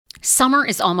Summer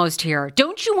is almost here.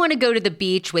 Don't you want to go to the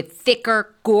beach with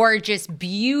thicker, gorgeous,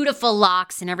 beautiful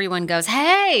locks and everyone goes,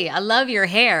 "Hey, I love your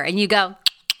hair." And you go,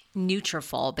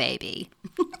 "Nutrafol, baby."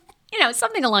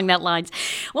 Something along that lines.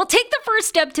 Well, take the first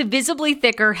step to visibly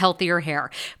thicker, healthier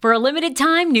hair. For a limited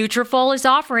time, Nutrafol is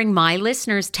offering my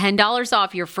listeners $10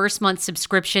 off your first month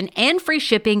subscription and free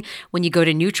shipping when you go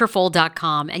to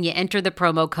Nutrafol.com and you enter the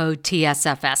promo code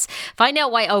TSFS. Find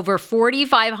out why over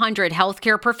 4,500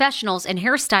 healthcare professionals and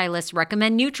hairstylists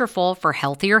recommend Nutrafol for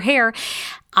healthier hair.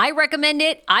 I recommend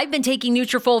it. I've been taking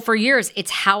Nutrafol for years.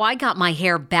 It's how I got my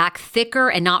hair back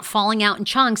thicker and not falling out in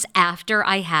chunks after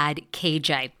I had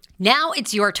KJ. Now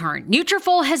it's your turn.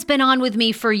 Nutrafol has been on with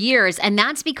me for years, and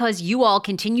that's because you all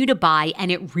continue to buy,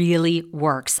 and it really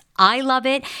works. I love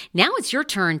it. Now it's your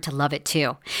turn to love it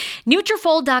too.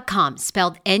 Nutrafol.com,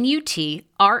 spelled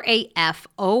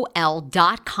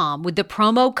Nutrafol.com with the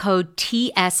promo code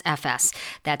TSFS.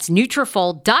 That's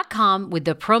Nutrafol.com with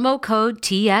the promo code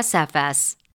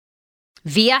TSFS.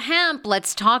 Via Hemp,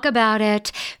 let's talk about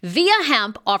it. Via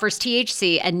Hemp offers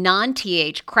THC and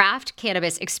non-TH craft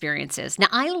cannabis experiences. Now,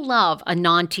 I love a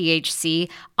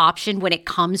non-THC option when it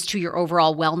comes to your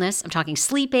overall wellness. I'm talking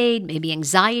sleep aid, maybe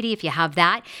anxiety if you have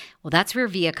that. Well, that's where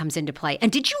Via comes into play.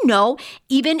 And did you know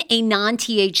even a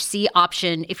non-THC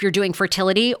option, if you're doing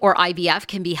fertility or IVF,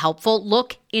 can be helpful?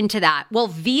 Look into that. Well,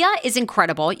 Via is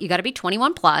incredible. You got to be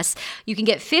 21 plus. You can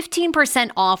get 15%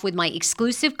 off with my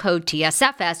exclusive code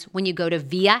TSFS when you go to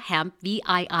Via Hemp,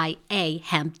 VIIA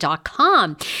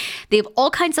hemp.com. They have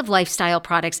all kinds of lifestyle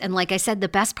products. And like I said, the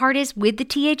best part is with the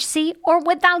THC or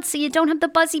without, so you don't have the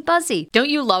buzzy. Don't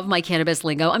you love my cannabis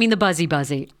lingo? I mean, the buzzy.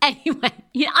 Anyway,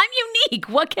 I'm unique.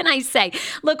 What can I say?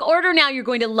 Look, order now. You're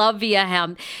going to love Via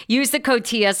Hemp. Use the code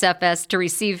TSFS to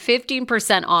receive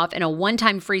 15% off and a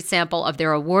one-time free sample of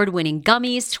their award-winning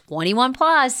gummies, 21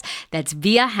 plus. That's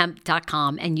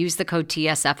viahemp.com, and use the code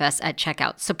TSFS at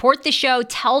checkout. Support the show.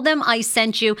 Tell them I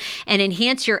sent you, and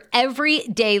enhance your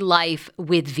everyday life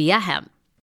with Via Hemp.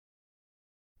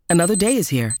 Another day is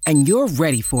here, and you're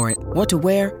ready for it. What to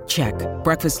wear? Check.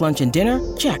 Breakfast, lunch, and dinner?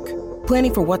 Check.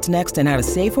 Planning for what's next and how to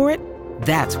save for it?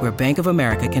 That's where Bank of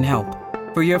America can help.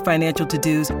 For your financial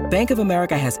to-dos, Bank of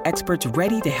America has experts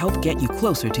ready to help get you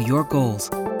closer to your goals.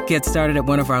 Get started at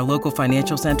one of our local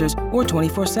financial centers or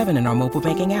 24/7 in our mobile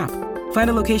banking app. Find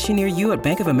a location near you at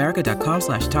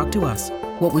bankofamerica.com/talktous.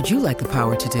 What would you like the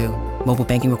power to do? Mobile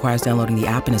banking requires downloading the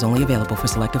app and is only available for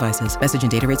select devices. Message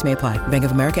and data rates may apply. Bank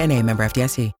of America N.A., member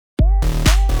FDIC.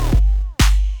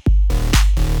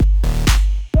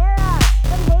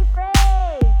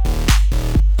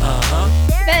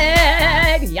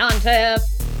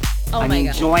 Oh my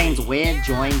God. Joined with,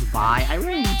 joined by. I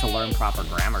really need to learn proper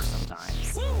grammar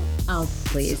sometimes. Oh,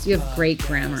 please. You have great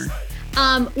grammar.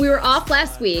 We were off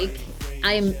last week.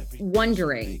 I'm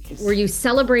wondering, were you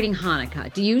celebrating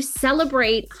Hanukkah? Do you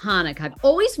celebrate Hanukkah? I've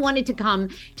always wanted to come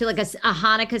to like a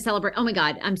Hanukkah celebration. Oh my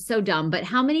God, I'm so dumb. But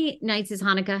how many nights is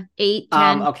Hanukkah? 8,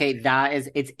 10? Okay,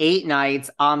 it's 8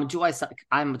 nights. I'm just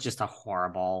a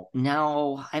horrible.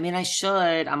 No, I mean, I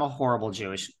should. I'm a horrible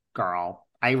Jewish girl.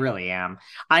 I really am.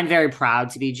 I'm very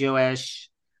proud to be Jewish.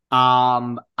 You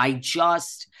know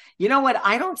what?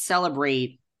 I don't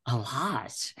celebrate a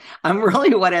lot. I'm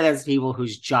really one of those people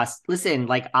who's just, listen,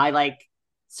 like I like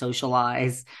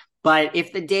socialize, but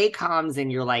if the day comes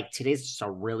and you're like, today's just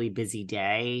a really busy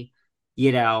day,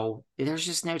 there's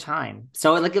just no time.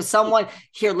 So like if someone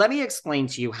here, let me explain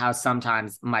to you how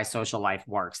sometimes my social life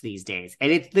works these days.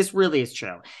 And this really is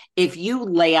true. If you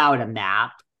lay out a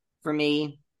map for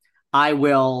me, I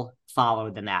will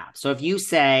follow the map. So if you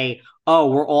say, oh,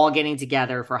 we're all getting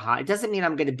together for it doesn't mean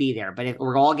I'm going to be there. But if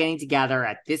we're all getting together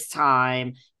at this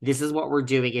time, this is what we're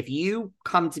doing. If you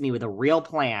come to me with a real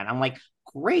plan, I'm like,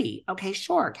 great. Okay,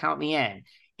 sure. Count me in.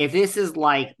 If this is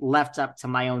like left up to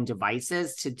my own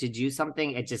devices to do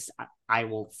something, I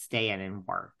will stay in and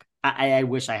work. I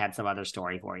wish I had some other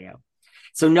story for you.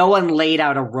 So no one laid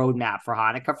out a roadmap for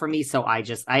Hanukkah for me. So I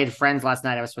had friends last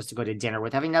night I was supposed to go to dinner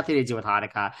with, having nothing to do with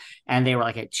Hanukkah. And they were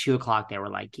like at 2:00, they were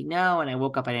like, and I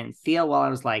woke up, I didn't feel well. I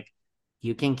was like,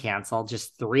 you can cancel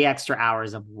just 3 extra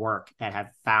hours of work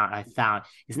that I found.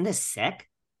 Isn't this sick?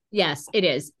 Yes, it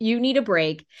is. You need a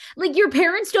break. Like your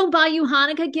parents don't buy you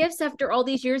Hanukkah gifts after all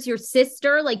these years. Your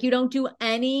sister, like you don't do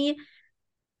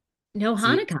no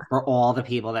Hanukkah. For all the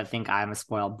people that think I'm a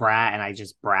spoiled brat and I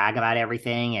just brag about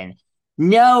everything. And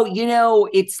no,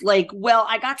 it's like, well,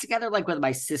 I got together like with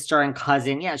my sister and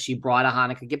cousin. Yeah, she brought a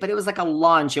Hanukkah gift, but it was like a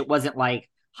lunch. It wasn't like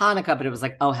Hanukkah, but it was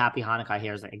like, oh, happy Hanukkah.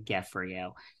 Here's a gift for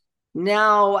you.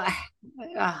 No,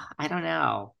 I don't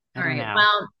know. I All don't right. know.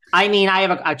 Well, I mean, I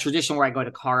have a tradition where I go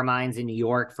to Carmine's in New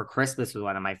York for Christmas with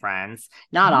one of my friends.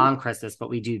 Not on Christmas, but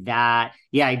we do that.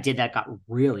 Yeah, I did that. Got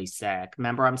really sick.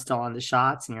 Remember, I'm still on the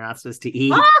shots and you're not supposed to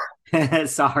eat.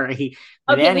 Sorry.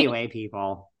 But okay, anyway,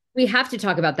 people. we have to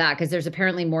talk about that because there's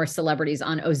apparently more celebrities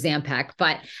on Ozempic.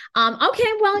 But okay,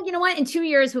 well, you know what? In 2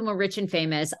 years, when we're rich and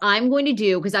famous, I'm going to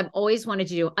do because I've always wanted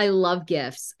to do. I love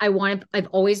gifts. I've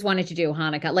always wanted to do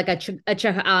Hanukkah, like a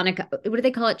Hanukkah. What do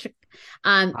they call it?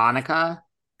 Hanukkah.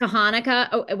 Hanukkah.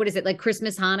 Oh, what is it? Like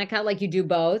Christmas Hanukkah? Like you do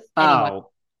both? Anyway,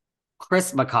 Oh,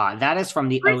 Chris McCaw. That is from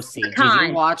the OC. Did you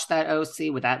Christmas. watch that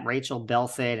OC with that Rachel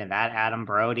Bilson and that Adam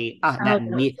Brody? Oh, that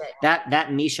was it.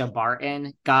 That Misha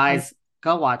Barton. Guys,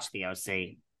 go watch the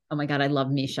OC. Oh my God, I love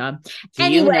Misha. Do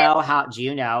Anyway,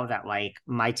 you know that like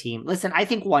my team, listen, I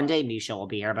think one day Misha will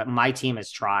be here, but my team has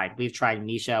tried. We've tried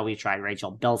Misha, we've tried Rachel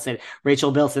Bilson.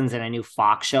 Rachel Bilson's in a new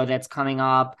Fox show that's coming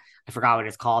up. I forgot what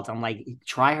it's called. I'm like,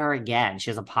 try her again. She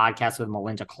has a podcast with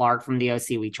Melinda Clark from the OC.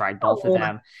 We tried both of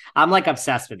them. I'm like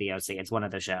obsessed with the OC. It's one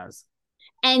of the shows.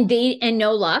 and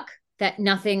no luck that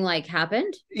nothing like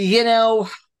happened. You know,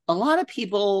 a lot of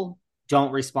people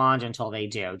don't respond until they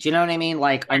do. Do you know what I mean?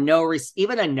 Like a no,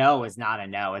 even a no is not a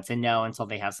no. It's a no until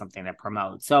they have something to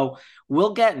promote. So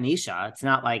we'll get Misha. It's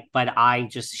not like, but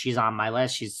she's on my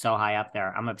list. She's so high up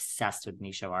there. I'm obsessed with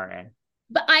Misha Martin.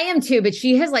 But I am too. But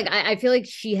she has like, I feel like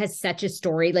she has such a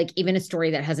story, like even a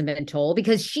story that hasn't been told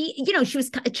because she, she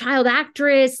was a child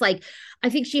actress. Like, I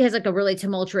think she has like a really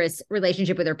tumultuous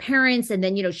relationship with her parents. And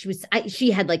then,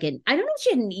 she had like I don't know if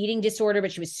she had an eating disorder,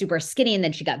 but she was super skinny. And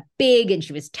then she got big and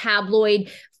she was tabloid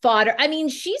fodder. I mean,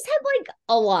 she's had like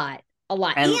a lot.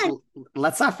 And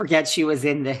let's not forget she was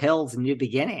in The Hills New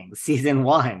Beginnings, season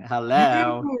 1.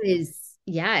 Hello.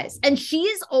 Yes. And she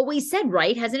has always said,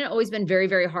 right? Hasn't it always been very,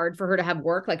 very hard for her to have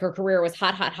work? Like her career was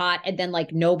hot, hot, hot. And then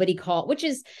like nobody called, which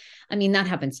is, I mean, that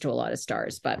happens to a lot of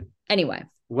stars. But anyway.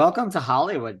 Welcome to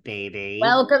Hollywood, baby.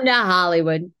 Welcome to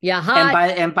Hollywood. Yeah. Hot.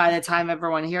 And by the time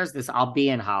everyone hears this, I'll be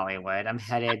in Hollywood. I'm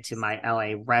headed to my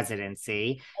LA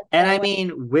residency. And I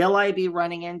mean, will I be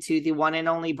running into the one and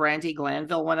only Brandi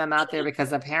Glanville when I'm out there?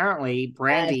 Because apparently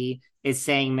Brandi is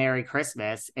saying Merry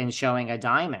Christmas and showing a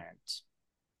diamond.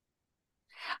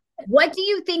 What do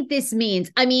you think this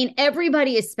means? I mean,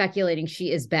 everybody is speculating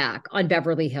she is back on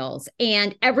Beverly Hills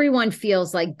and everyone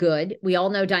feels like good. We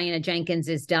all know Diana Jenkins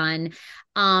is done.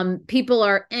 People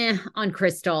are on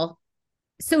Crystal.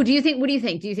 So what do you think?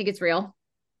 Do you think it's real?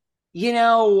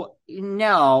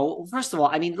 No. First of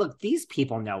all, I mean, look, these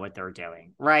people know what they're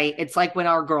doing, right? It's like when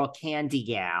our girl Candy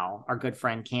Gal, our good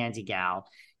friend Candy Gal,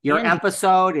 your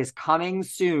episode is coming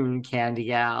soon, Candy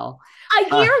Gal. A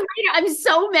year later, I'm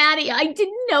so mad at you. I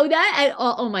didn't know that at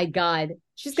all. Oh my God.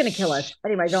 She's going to kill us.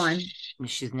 Anyway, go on.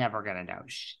 She's never going to know.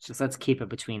 Just let's keep it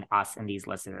between us and these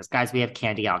listeners. Guys, we have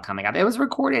Candy Gal coming up. It was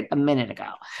recorded a minute ago.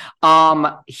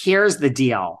 Here's the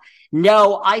deal.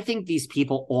 No, I think these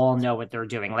people all know what they're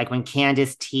doing. Like when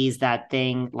Candace teased that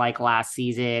thing like last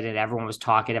season and everyone was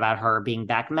talking about her being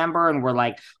back, member, and we're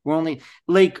only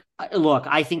like, look,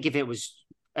 I think if it was,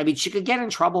 I mean, she could get in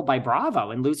trouble by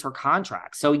Bravo and lose her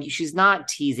contract. So she's not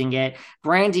teasing it.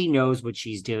 Brandi knows what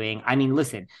she's doing. I mean,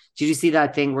 listen, did you see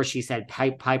that thing where she said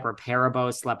Piper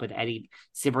Perabo slept with Eddie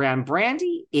Cibrian?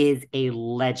 Brandi is a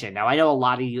legend. Now, I know a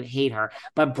lot of you hate her,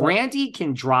 but Brandi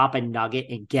can drop a nugget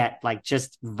and get like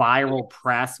just viral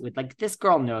press with like, this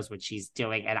girl knows what she's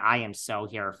doing. And I am so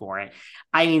here for it.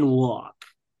 I mean, look.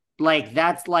 Like,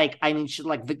 that's like, I mean, should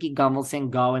like Vicky Gunvalson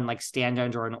go and like stand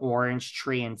under an orange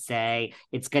tree and say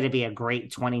it's going to be a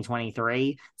great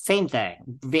 2023? Same thing.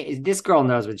 This girl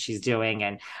knows what she's doing.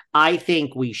 And I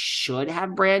think we should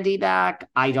have Brandi back.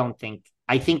 I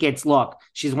think it's, look,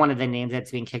 she's one of the names that's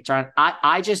being kicked around.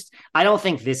 I don't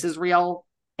think this is real.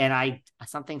 And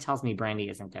something tells me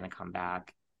Brandi isn't going to come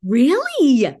back.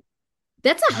 Really?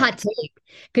 That's a hot take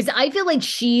because I feel like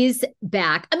she's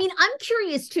back. I mean, I'm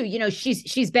curious too.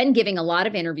 She's been giving a lot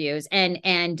of interviews and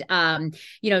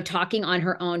talking on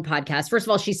her own podcast. First of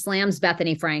all, she slams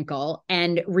Bethenny Frankel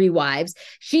and RHOBH.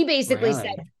 She basically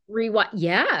said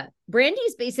yeah.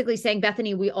 Brandi's basically saying,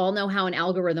 Bethenny, we all know how an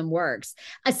algorithm works.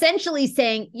 Essentially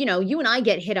saying, you and I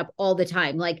get hit up all the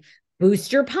time. Like,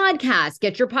 boost your podcast,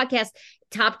 get your podcast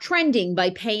top trending by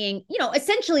paying,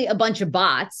 essentially a bunch of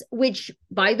bots, which,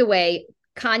 by the way,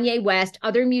 Kanye West,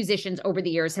 other musicians over the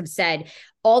years have said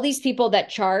all these people that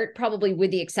chart, probably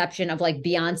with the exception of like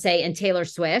Beyonce and Taylor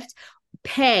Swift,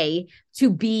 pay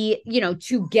to be,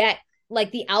 to get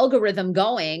like the algorithm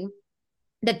going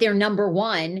that they're number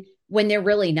one when they're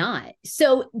really not.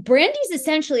 So Brandi's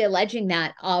essentially alleging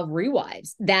that of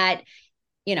RHOBH, that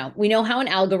we know how an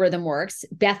algorithm works.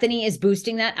 Bethenny is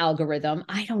boosting that algorithm.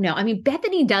 I don't know. I mean,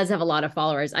 Bethenny does have a lot of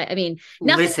followers. I mean,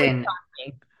 nothing. Listen,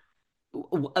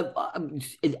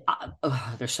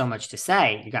 there's so much to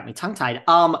say. You got me tongue tied.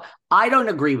 I don't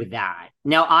agree with that.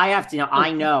 Now I have to know.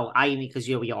 I know. Because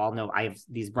we all know I have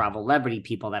these Bravo celebrity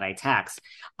people that I text.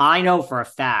 I know for a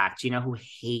fact. You know who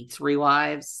hates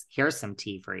rewives? Here's some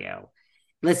tea for you.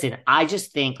 Listen, I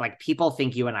just think like people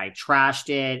think you and I trashed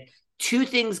it. Two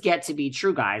things get to be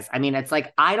true, guys. I mean, it's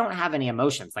like I don't have any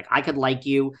emotions. Like I could like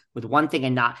you with one thing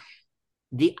and not.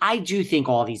 I do think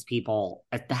all these people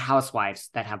at the housewives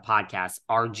that have podcasts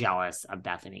are jealous of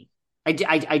Bethenny.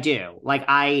 I do. Like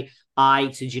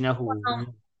did you know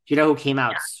who came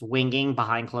out swinging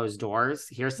behind closed doors?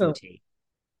 Here's some tea.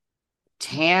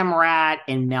 Tamrat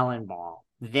and Melon Ball.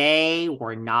 They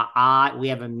were not. We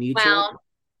have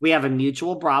a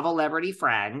mutual Bravo celebrity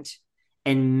friend,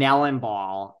 and Melon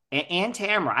Ball and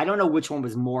Tamra. I don't know which one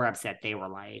was more upset. They were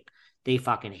like, they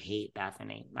fucking hate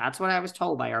Bethenny. That's what I was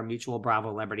told by our mutual Bravo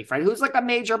celebrity friend, who's like a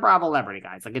major Bravo celebrity,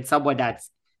 guys. Like it's someone that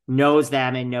knows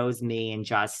them and knows me and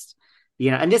just,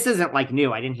 and this isn't like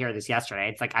new. I didn't hear this yesterday.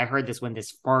 It's like I heard this when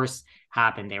this first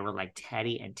happened. They were like,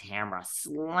 Teddy and Tamra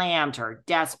slammed her,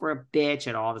 desperate bitch,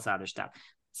 and all this other stuff.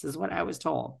 This is what I was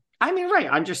told. I mean, right.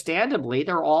 Understandably,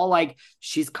 they're all like,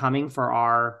 she's coming for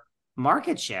our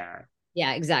market share.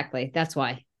 Yeah, exactly. That's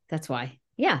why.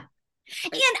 Yeah.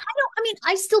 And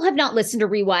I still have not listened to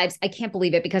Rewives. I can't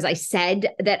believe it because I said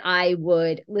that I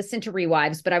would listen to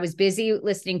Rewives, but I was busy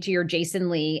listening to your Jason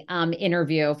Lee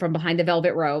interview from Behind the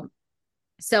Velvet Rope.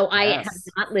 So I have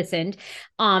not listened.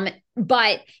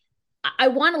 But I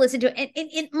want to listen to it. And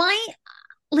it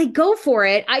might go for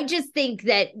it. I just think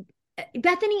that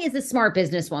Bethenny is a smart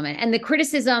businesswoman, and the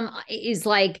criticism is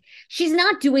like, she's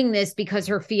not doing this because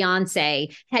her fiance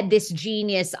had this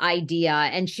genius idea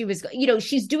and she was,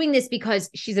 she's doing this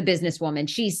because she's a businesswoman.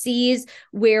 She sees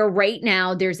where right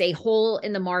now there's a hole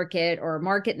in the market or a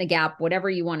market in the gap,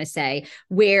 whatever you want to say,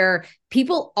 where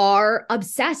people are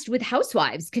obsessed with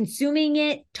housewives, consuming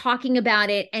it, talking about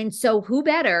it. And so who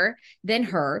better than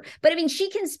her? But I mean, she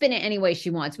can spin it any way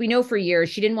she wants. We know for years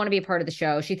she didn't want to be a part of the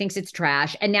show. She thinks it's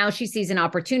trash. And now she sees an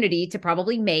opportunity to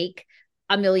probably make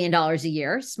 $1 million a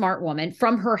year, smart woman,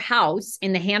 from her house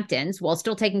in the Hamptons while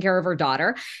still taking care of her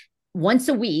daughter once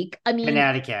a week. I mean,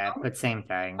 Connecticut, but same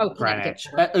thing. Oh, Greenwich.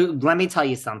 Let me tell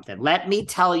you something.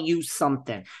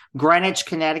 Greenwich,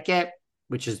 Connecticut,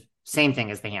 which is same thing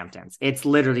as the Hamptons. It's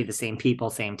literally the same people,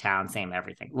 same town, same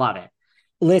everything. Love it.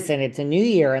 Listen, it's a new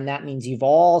year, and that means you've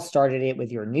all started it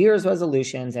with your New Year's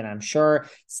resolutions, and I'm sure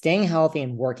staying healthy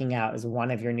and working out is one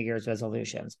of your New Year's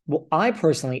resolutions. Well, I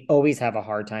personally always have a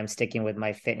hard time sticking with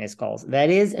my fitness goals.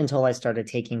 That is until I started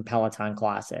taking Peloton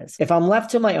classes. If I'm left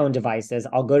to my own devices,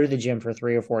 I'll go to the gym for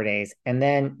 3 or 4 days, and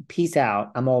then peace out,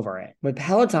 I'm over it. With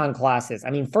Peloton classes, I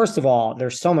mean, first of all,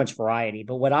 there's so much variety,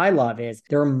 but what I love is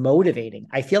they're motivating.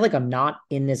 I feel like I'm not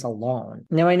in this alone.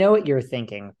 Now, I know what you're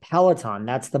thinking. Peloton,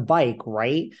 that's the bike,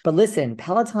 right? But listen,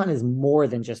 Peloton is more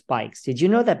than just bikes. Did you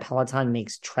know that Peloton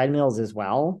makes treadmills as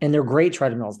well? And they're great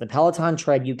treadmills. The Peloton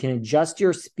tread, you can adjust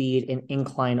your speed and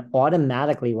incline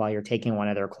automatically while you're taking one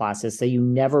of their classes, so you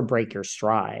never break your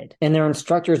stride. And their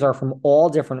instructors are from all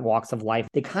different walks of life.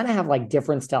 They kind of have like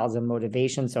different styles of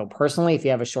motivation. So personally, if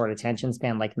you have a short attention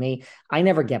span like me, I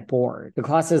never get bored. The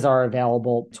classes are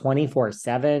available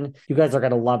 24/7. You guys are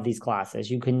going to love these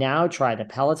classes. You can now try the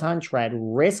Peloton tread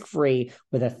risk-free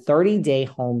with a 30-day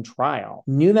home trial.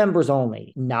 New members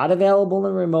only, not available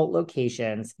in remote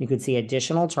locations. You could see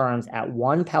additional terms at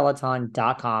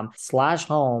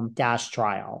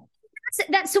onepeloton.com/home-trial.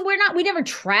 So we never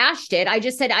trashed it. I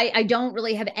just said, I don't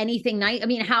really have anything nice. I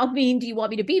mean, how mean do you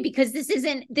want me to be? Because this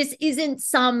isn't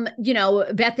some,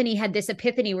 Bethenny had this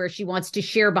epiphany where she wants to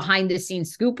share behind the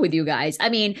scenes scoop with you guys. I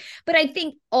mean, but I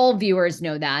think all viewers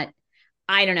know that.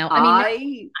 I don't know. I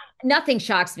mean, nothing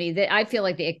shocks me. That I feel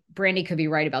like Brandi could be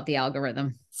right about the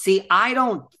algorithm. See, I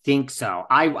don't think so.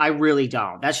 I really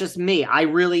don't. That's just me. I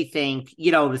really think,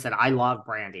 listen, I love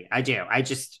Brandi. I do. I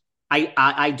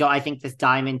think this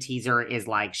diamond teaser is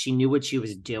like, she knew what she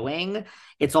was doing.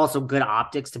 It's also good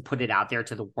optics to put it out there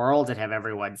to the world and have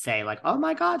everyone say like, oh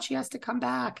my God, she has to come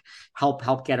back.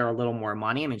 Help get her a little more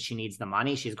money. I mean, she needs the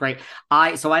money. She's great.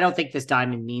 So I don't think this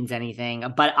diamond means anything,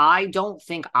 but I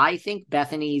think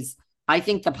Bethenny's, I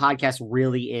think the podcast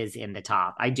really is in the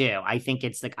top. I do. I think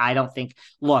it's like, I don't think,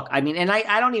 look, I mean, and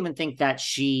I don't even think that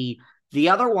the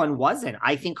other one wasn't.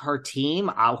 I think her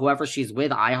team, whoever she's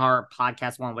with, iHeart,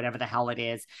 Podcast One, whatever the hell it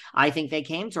is, I think they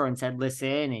came to her and said,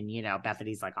 listen, and,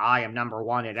 Bethenny's like, I am number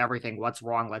one at everything. What's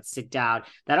wrong? Let's sit down.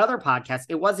 That other podcast,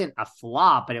 it wasn't a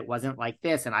flop, but it wasn't like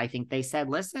this. And I think they said,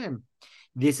 listen,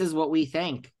 this is what we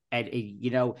think. And,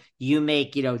 you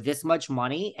make, this much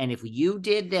money. And if you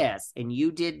did this and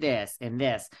you did this and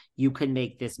this, you could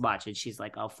make this much. And she's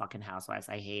like, oh, fucking housewives,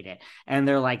 I hate it. And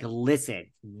they're like, listen,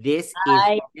 this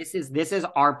is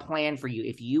our plan for you.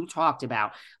 If you talked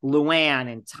about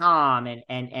Luann and Tom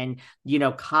and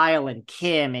Kyle and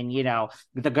Kim and,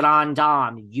 the Grand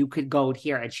Dame, you could go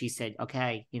here. And she said,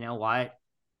 okay, you know what?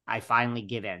 I finally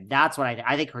give in. That's what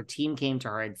I think her team came to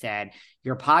her and said,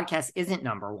 your podcast isn't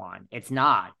number one. It's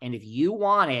not. And if you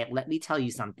want it, let me tell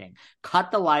you something.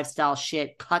 Cut the lifestyle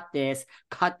shit. Cut this,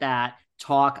 cut that.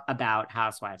 Talk about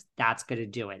housewives. That's going to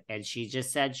do it. And she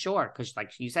just said, sure. Because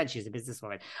like you said, she's a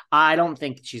businesswoman. I don't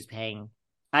think she's paying.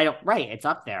 Right. It's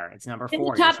up there. It's number 4. In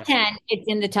the top 10. It's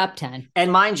in the top 10.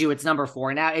 And mind you, it's number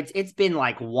 4. Now it's been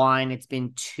like 1, it's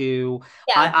been 2.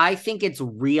 Yeah. I think it's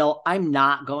real. I'm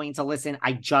not going to listen.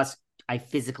 I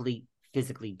physically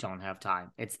don't have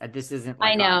time. This isn't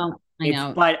like I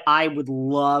know. But I would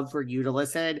love for you to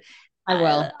listen. I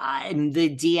will.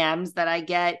 The DMs that I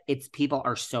get, people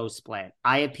are so split.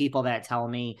 I have people that tell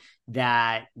me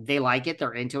that they like it,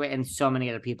 they're into it, and so many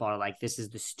other people are like, this is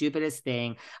the stupidest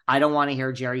thing. I don't want to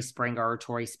hear Jerry Springer or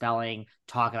Tori Spelling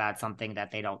talk about something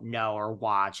that they don't know or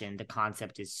watch, and the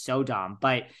concept is so dumb.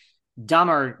 But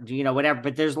dumber, whatever,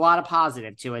 but there's a lot of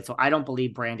positive to it. So I don't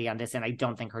believe Brandi on this, and I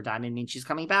don't think her diamond means she's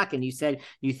coming back. And you said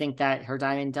you think that her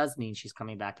diamond does mean she's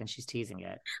coming back, and she's teasing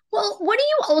it. Well, what do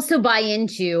you also buy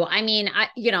into? I mean,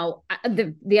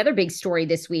 the other big story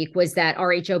this week was that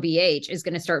RHOBH is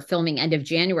going to start filming end of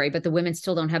January, but the women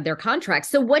still don't have their contracts.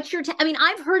 So what's your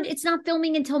I've heard it's not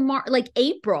filming until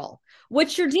April.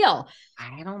 What's your deal?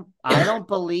 I don't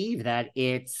believe that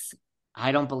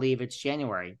I don't believe it's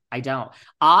January. I don't.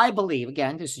 I believe,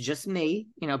 again, this is just me.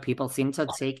 People seem to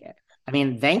take it.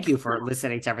 Thank you for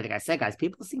listening to everything I said, guys.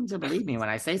 People seem to believe me when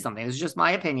I say something. It's just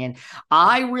my opinion.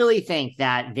 I really think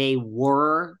that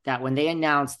that when they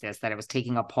announced this, that it was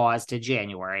taking a pause to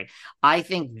January. I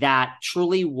think that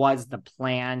truly was the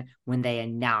plan when they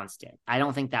announced it. I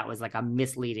don't think that was like a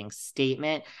misleading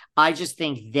statement. I just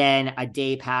think then a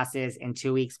day passes and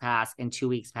 2 weeks pass and 2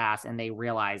 weeks pass, and they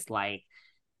realized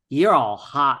you're all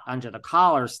hot under the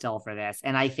collar still for this.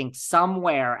 And I think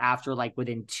somewhere after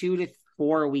within 2 to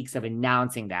 4 weeks of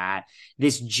announcing that,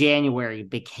 this January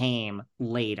became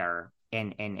later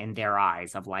in their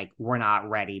eyes of we're not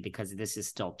ready because this is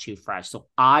still too fresh. So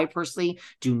I personally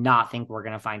do not think we're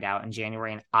going to find out in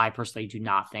January. And I personally do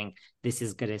not think this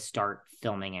is going to start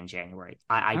filming in January.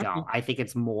 I don't. I think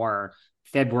it's more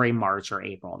February, March, or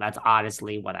April. That's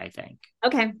honestly what I think.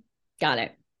 Okay. Got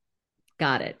it.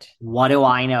 What do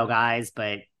I know, guys?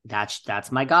 But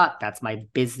that's my gut. That's my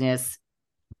business.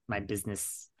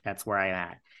 That's where I'm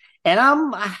at. And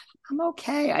I'm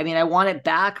okay. I want it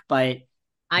back, but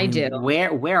I do.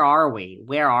 Where are we?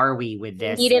 Where are we with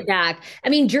this? Need it back.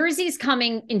 Jersey's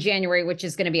coming in January, which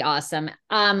is going to be awesome.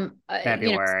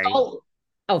 February.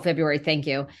 February. Thank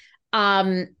you.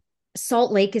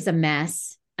 Salt Lake is a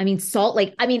mess. Salt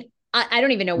Lake. I don't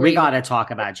even know where we got to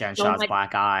talk about Jen Shah's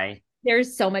black eye.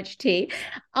 There's so much tea.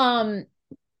 There's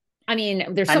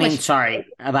so much. Sorry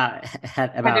about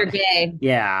Heather Gay.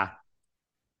 Yeah.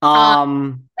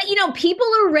 But people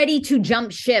are ready to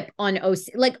jump ship on OC.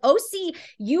 OC,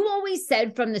 you always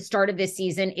said from the start of this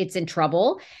season, it's in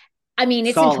trouble.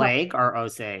 It's Salt Lake or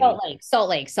OC? Salt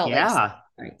Lake. Yeah.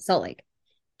 Salt Lake.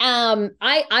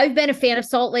 I've been a fan of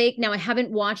Salt Lake. Now I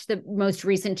haven't watched the most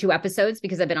recent 2 episodes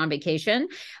because I've been on vacation,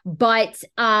 but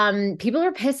people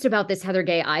are pissed about this Heather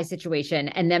Gay eye situation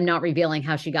and them not revealing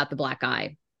how she got the black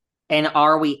eye. And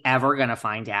are we ever going to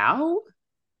find out?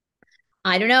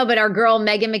 I don't know, but our girl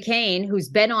Meghan McCain, who's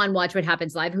been on Watch What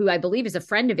Happens Live, who I believe is a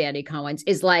friend of Andy Cohen's,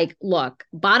 is like, look,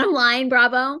 bottom line,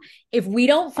 Bravo, if we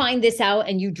don't find this out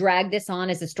and you drag this on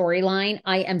as a storyline,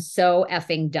 I am so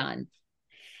effing done.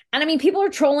 And people are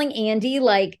trolling Andy.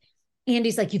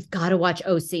 Andy's like, you've got to watch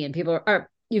OC. And people are,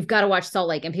 you've got to watch Salt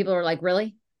Lake. And people are like,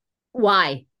 really?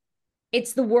 Why?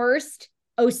 It's the worst.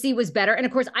 OC was better. And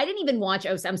of course, I didn't even watch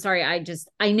OC. I'm sorry.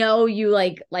 I know you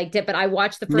liked it, but I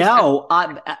watched the first. No,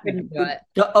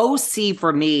 the OC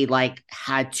for me,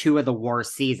 had 2 of the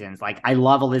worst seasons. I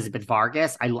love Elizabeth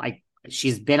Vargas.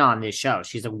 She's been on this show.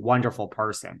 She's a wonderful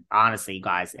person. Honestly, you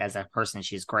guys, as a person,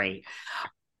 she's great.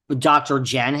 Dr.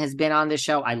 Jen has been on this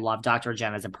show. I love Dr.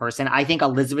 Jen as a person. I think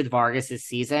Elizabeth Vargas's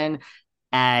season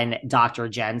and Dr.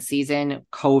 Jen's season,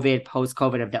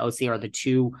 post-COVID of the OC, are the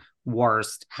 2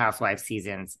 worst Housewives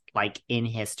seasons in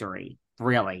history,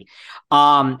 really.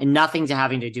 Nothing to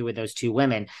having to do with those 2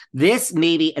 women. This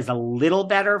maybe is a little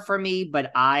better for me,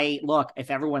 but if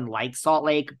everyone likes Salt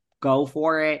Lake, go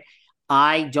for it.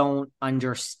 I don't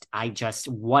understand.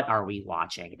 What are we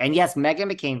watching? And yes, Meghan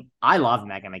McCain. I love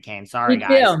Meghan McCain. Sorry, Me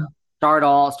guys. too. Start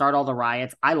all the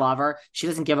riots. I love her. She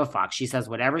doesn't give a fuck. She says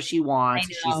whatever she I wants.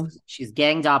 know. She's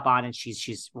ganged up on it.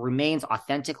 She's remains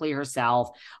authentically herself.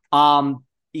 Um,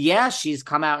 yeah, she's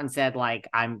come out and said, like,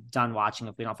 I'm done watching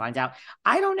if we don't find out.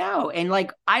 I don't know. And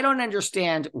like, I don't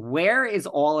understand, where is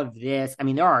all of this? I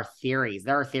mean, there are theories.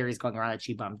 There are theories going around that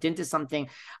she bumped into something.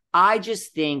 I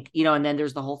just think, and then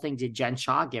there's the whole thing. Did Jen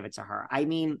Shaw give it to her? I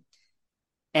mean,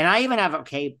 and I even have,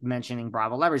 okay, mentioning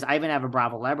Bravo celebrities, I even have a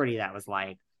Bravo celebrity that was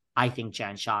like, I think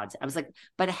Jen Shaw. I was like,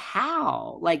 but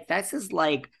how? Like, this is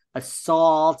like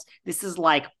assault. This is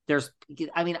like,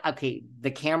 I mean, okay,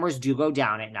 the cameras do go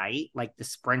down at night, like the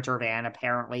Sprinter van,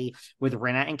 apparently, with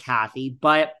Rinna and Kathy.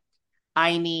 But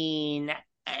I mean,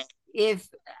 if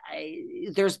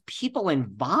there's people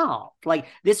involved, like,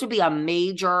 this would be a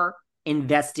major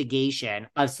investigation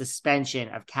of suspension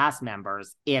of cast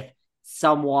members if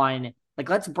someone, like,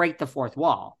 let's break the fourth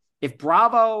wall. If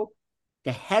Bravo,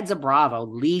 the heads of Bravo,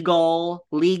 legal,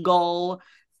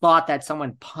 thought that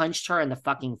someone punched her in the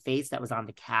fucking face that was on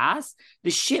the cast, the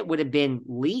shit would have been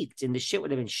leaked and the shit would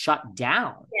have been shut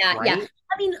down. Yeah, right? yeah.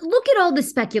 I mean, look at all the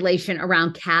speculation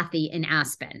around Kathy and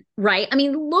Aspen, right? I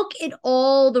mean, look at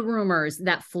all the rumors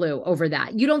that flew over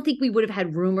that. You don't think we would have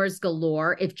had rumors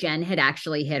galore if Jen had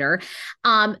actually hit her?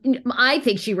 I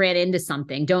think she ran into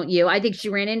something, don't you? I think she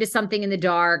ran into something in the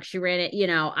dark. She ran it,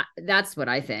 that's what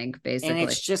I think, basically. And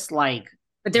it's just like,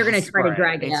 but they're going to try to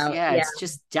drag it out. Yeah, it's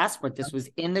just desperate. This was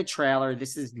in the trailer.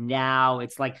 This is now.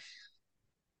 It's like,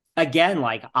 again,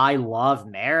 like, I love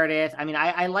Meredith. I mean,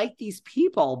 I like these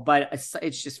people, but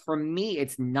it's just, for me,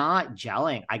 it's not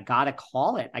gelling. I gotta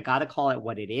call it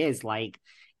what it is. Like,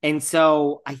 and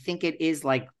so I think it is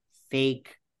like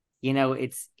fake,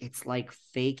 it's like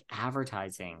fake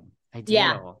advertising. I do.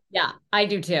 Yeah, I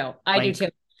do too. I do too.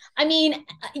 I mean,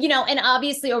 and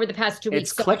obviously over the past 2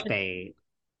 weeks, it's clickbait.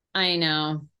 I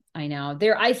know.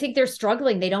 I think they're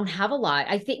struggling. They don't have a lot.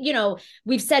 I think,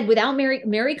 we've said without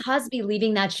Mary Cosby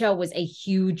leaving that show was a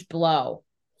huge blow.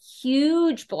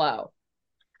 Huge blow.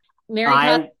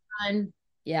 Cosby.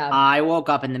 Yeah. I woke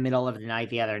up in the middle of the night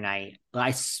the other night.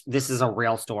 This is a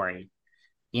real story.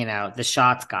 The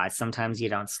shots, guys. Sometimes you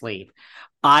don't sleep.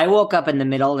 I woke up in the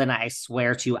middle of the night, I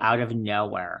swear to you, out of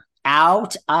nowhere, I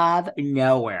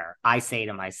say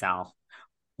to myself,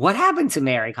 what happened to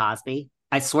Mary Cosby?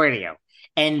 I swear to you.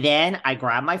 And then I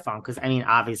grab my phone because, I mean,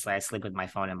 obviously I sleep with my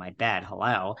phone in my bed.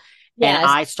 Hello. Yes. And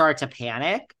I start to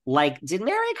panic. Like, did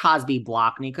Mary Cosby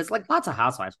block me? Because, like, lots of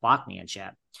housewives block me and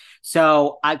shit.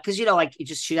 So, because, she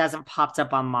hasn't popped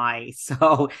up on my.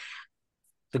 So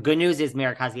the good news is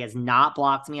Mary Cosby has not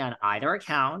blocked me on either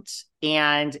account.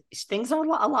 And things are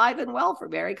alive and well for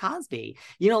Mary Cosby.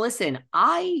 Listen,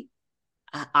 I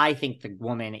think the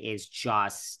woman is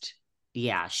just,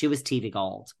 she was TV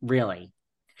gold, really.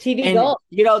 TV gold.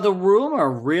 The rumor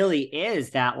really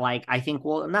is that, like, I think,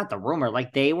 well, not the rumor,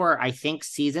 like, I think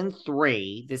season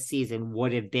 3 this season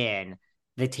would have been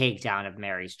the takedown of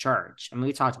Mary's church. I mean,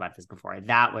 we talked about this before.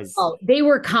 That was. Oh, they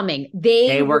were coming.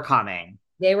 They were coming.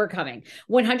 They were coming.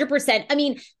 100%. I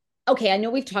mean, okay, I know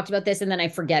we've talked about this and then I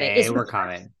forget it. They were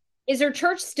coming. Is her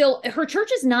church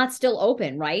is not still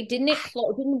open, right? Didn't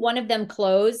one of them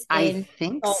close? I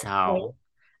think so.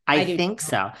 I think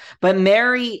so. But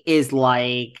Mary is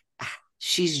like,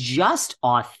 she's just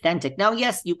authentic. Now,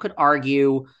 yes, you could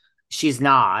argue she's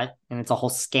not, and it's a whole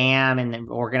scam and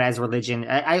organized religion.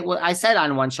 I said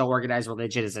on one show, organized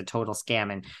religion is a total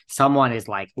scam, and someone is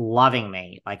like loving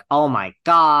me, like, oh my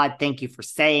God, thank you for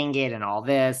saying it and all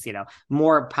this,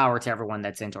 more power to everyone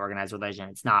that's into organized religion.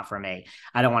 It's not for me.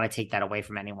 I don't want to take that away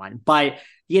from anyone, but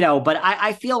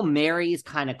I feel Mary's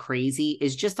kind of crazy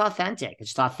is just authentic.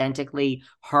 It's just authentically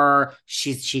her.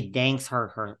 She thanks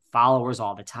her followers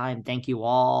all the time. Thank you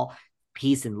all.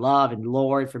 Peace and love and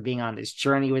Lord for being on this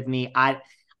journey with me.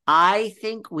 I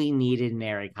think we needed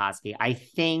Mary Cosby. I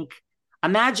think,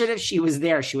 imagine if she was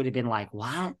there, she would have been like,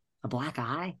 what? A black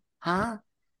eye? Huh?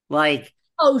 Like,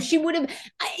 oh, she would have.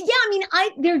 Yeah. I mean,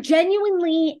 they're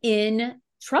genuinely in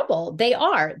trouble. They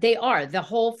are the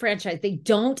whole franchise. They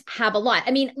don't have a lot.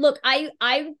 I mean, look,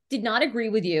 I did not agree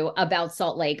with you about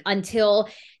Salt Lake until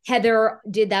Heather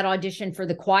did that audition for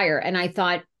the choir. And I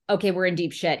thought, okay, we're in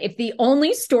deep shit. If the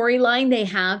only storyline they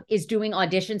have is doing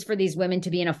auditions for these women to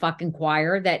be in a fucking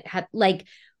choir that have, like,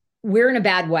 we're in a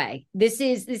bad way. This.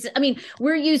 I mean,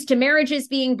 we're used to marriages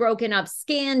being broken up,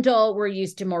 scandal. We're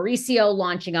used to Mauricio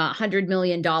launching $100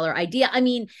 million idea. I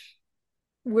mean,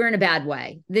 we're in a bad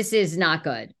way. This is not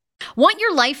good. Want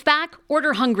your life back?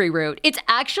 Order Hungry Root. It's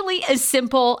actually as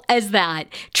simple as that.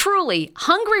 Truly,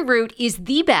 Hungry Root is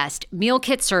the best meal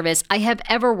kit service I have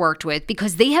ever worked with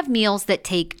because they have meals that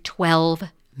take 12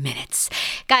 minutes.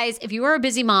 Guys, if you are a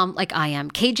busy mom like I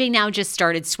am, KJ now just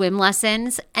started swim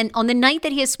lessons. And on the night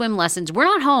that he has swim lessons, we're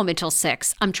not home until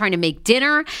 6. I'm trying to make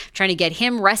dinner, trying to get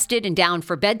him rested and down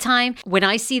for bedtime. When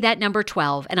I see that number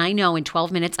 12, and I know in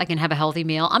 12 minutes I can have a healthy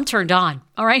meal, I'm turned on.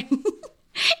 All right.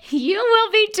 You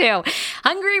will be too.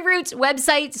 Hungry Root's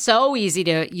website, so easy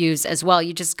to use as well.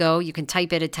 You just go, you can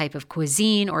type in a type of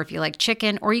cuisine, or if you like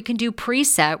chicken, or you can do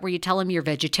preset where you tell them you're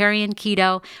vegetarian,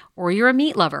 keto, or you're a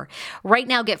meat lover. Right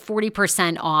now, get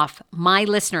 40% off. My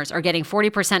listeners are getting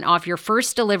 40% off your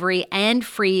first delivery and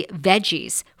free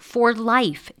veggies for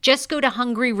life. Just go to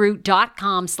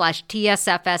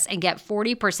hungryroot.com/TSFS and get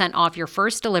 40% off your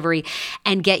first delivery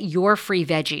and get your free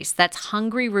veggies. That's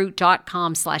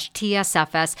hungryroot.com/TSFS.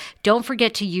 Don't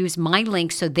forget to use my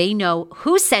link so they know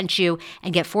who sent you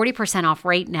and get 40% off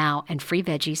right now and free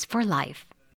veggies for life.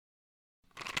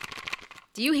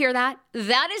 Do you hear that?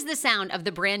 That is the sound of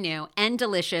the brand new and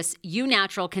delicious Eu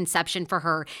Natural Conception for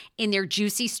Her in their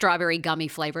juicy strawberry gummy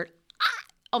flavor.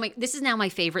 Oh my, this is now my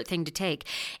favorite thing to take.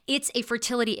 It's a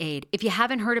fertility aid. If you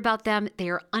haven't heard about them, they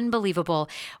are unbelievable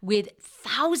with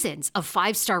thousands of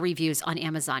 5-star reviews on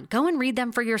Amazon. Go and read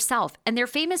them for yourself. And they're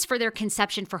famous for their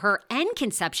Conception for Her and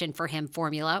Conception for Him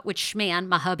formula, which Schman,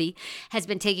 my hubby, has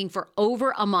been taking for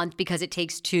over a month because it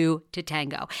takes 2 to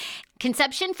tango.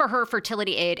 Conception for Her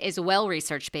fertility aid is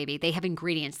well-researched, baby. They have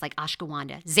ingredients like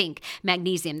ashwagandha, zinc,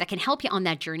 magnesium that can help you on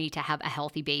that journey to have a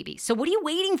healthy baby. So what are you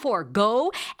waiting for?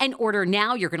 Go and order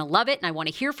now. You're going to love it, and I want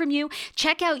to hear from you.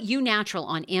 Check out Eu Natural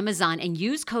on Amazon and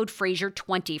use code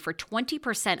Fraser20 for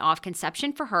 20% off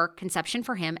Conception for Her, Conception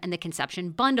for Him, and the Conception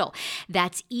Bundle.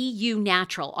 That's EU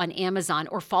Natural on Amazon,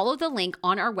 or follow the link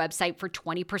on our website for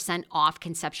 20% off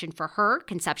Conception for Her,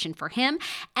 Conception for Him,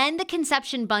 and the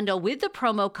Conception Bundle with the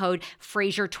promo code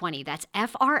Fraser20. That's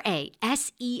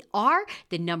FRASER,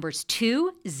 the numbers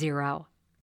 20.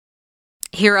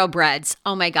 Hero breads.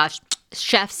 Oh my gosh.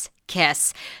 Chef's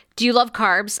kiss. Do you love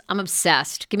carbs? I'm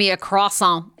obsessed. Give me a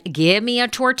croissant. Give me a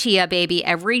tortilla, baby,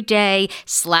 every day,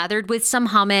 slathered with some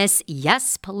hummus.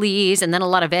 Yes, please. And then a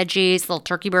lot of veggies, a little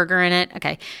turkey burger in it.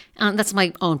 Okay. That's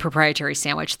my own proprietary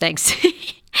sandwich. Thanks.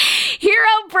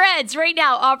 Hero breads right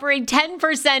now offering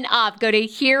 10% off. Go to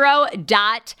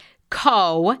hero.co.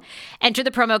 Enter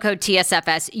the promo code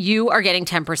TSFS. You are getting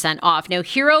 10% off. Now,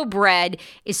 Hero bread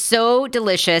is so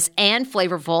delicious and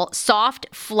flavorful, soft,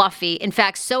 fluffy. In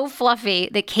fact, so fluffy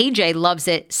that KJ loves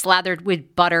it slathered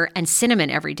with butter and cinnamon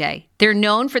every day. They're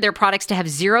known for their products to have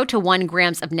 0 to 1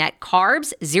 grams of net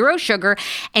carbs, 0 sugar,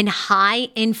 and high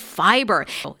in fiber.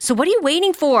 So what are you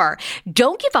waiting for?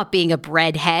 Don't give up being a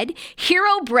breadhead.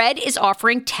 Hero Bread is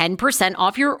offering 10%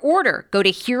 off your order. Go to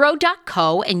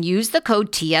hero.co and use the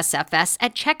code TSFS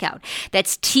at checkout.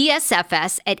 That's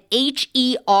TSFS at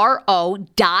HERO.CO.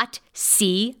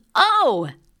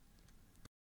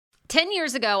 10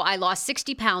 years ago, I lost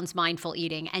 60 pounds mindful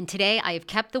eating, and today I have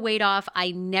kept the weight off.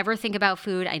 I never think about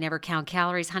food. I never count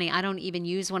calories. Honey, I don't even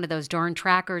use one of those darn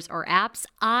trackers or apps.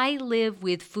 I live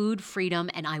with food freedom,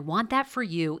 and I want that for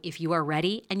you if you are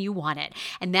ready and you want it.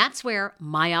 And that's where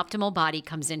My Optimal Body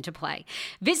comes into play.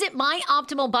 Visit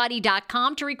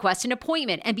myoptimalbody.com to request an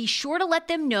appointment, and be sure to let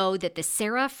them know that the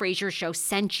Sarah Fraser Show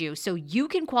sent you so you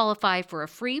can qualify for a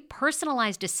free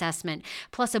personalized assessment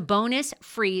plus a bonus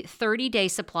free 30-day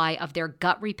supply of their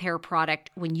gut repair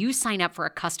product when you sign up for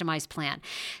a customized plan.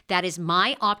 That is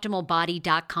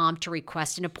myoptimalbody.com to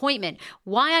request an appointment.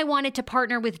 Why I wanted to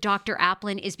partner with Dr.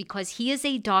 Applin is because he is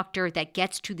a doctor that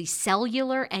gets to the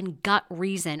cellular and gut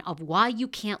reason of why you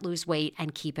can't lose weight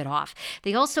and keep it off.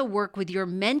 They also work with your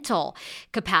mental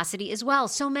capacity as well.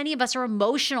 So many of us are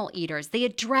emotional eaters. They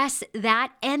address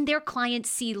that, and their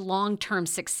clients see long-term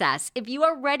success. If you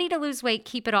are ready to lose weight,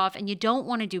 keep it off, and you don't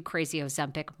want to do crazy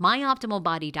Ozempic,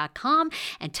 myoptimalbody.com,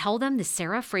 and tell them the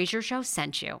Sarah Fraser Show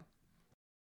sent you.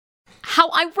 How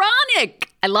ironic!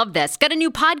 I love this. Got a new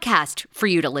podcast for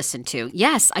you to listen to.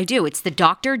 Yes, I do. It's the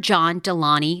Dr. John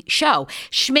Delaney Show.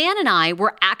 Schman and I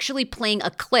were actually playing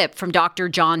a clip from Dr.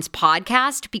 John's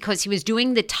podcast because he was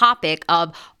doing the topic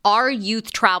of are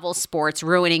youth travel sports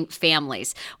ruining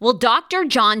families? Well, Dr.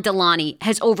 John Delaney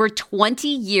has over 20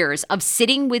 years of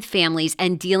sitting with families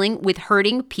and dealing with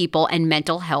hurting people and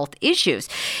mental health issues.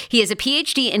 He has a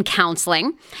PhD in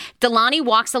counseling. Delaney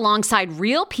walks alongside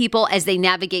real people as they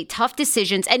navigate tough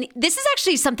decisions. And this is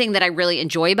actually something that I really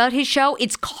enjoy about his show.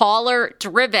 It's caller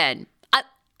driven.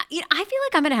 I feel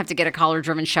like I'm going to have to get a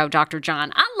caller-driven show, Dr.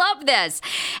 John. I love this.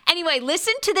 Anyway,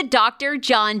 listen to the Dr.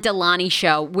 John Delaney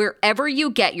Show wherever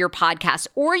you get your podcast,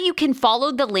 or you can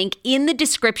follow the link in the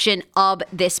description of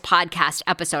this podcast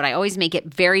episode. I always make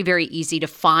it very, very easy to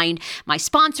find my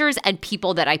sponsors and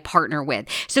people that I partner with.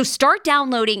 So start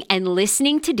downloading and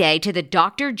listening today to the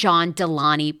Dr. John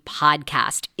Delaney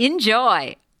podcast.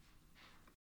 Enjoy.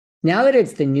 Now that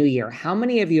it's the new year, how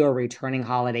many of you are returning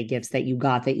holiday gifts that you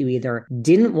got that you either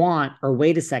didn't want or,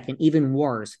 wait a second, even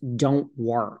worse, don't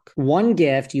work? One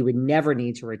gift you would never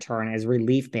need to return is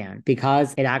Relief Band,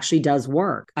 because it actually does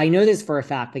work. I know this for a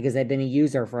fact because I've been a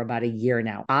user for about a year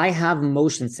now. I have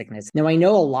motion sickness. Now, I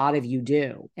know a lot of you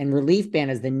do. And Relief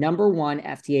Band is the #1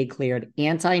 FDA-cleared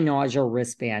anti-nausea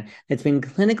wristband that's been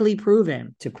clinically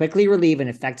proven to quickly relieve and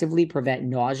effectively prevent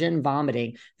nausea and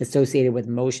vomiting associated with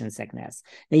motion sickness.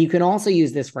 Now, you can also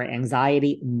use this for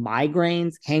anxiety,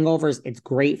 migraines, hangovers. It's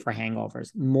great for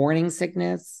hangovers. Morning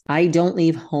sickness. I don't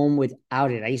leave home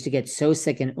without it. I used to get so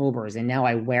sick in Ubers, and now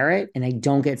I wear it and I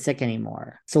don't get sick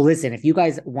anymore. So listen, if you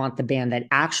guys want the band that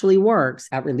actually works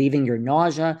at relieving your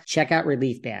nausea, check out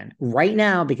Relief Band. Right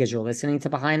now, because you're listening to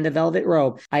Behind the Velvet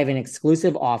Rope, I have an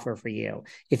exclusive offer for you.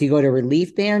 If you go to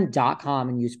reliefband.com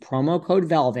and use promo code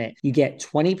VELVET, you get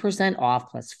 20% off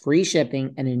plus free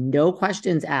shipping and a no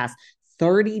questions asked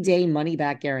 30-day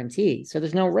money-back guarantee. So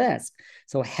there's no risk.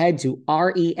 So head to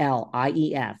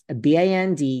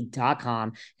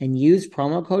RELIEFBAND.com and use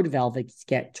promo code VELVET to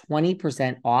get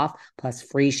 20% off plus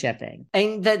free shipping.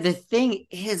 And the thing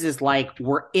is like,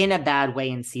 we're in a bad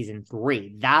way in season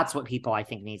 3. That's what people, I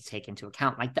think, need to take into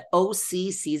account. Like the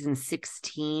OC season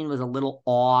 16 was a little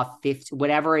off, 50,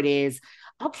 whatever it is.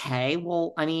 Okay,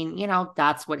 well, I mean,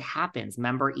 that's what happens.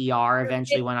 Remember ER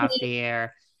eventually went off the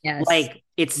air. Yes. Like,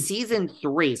 it's season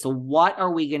 3. So what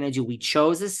are we going to do? We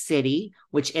chose a city,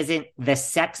 which isn't the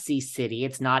sexy city.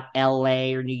 It's not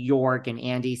LA or New York. And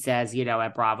Andy says,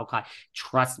 at Bravo,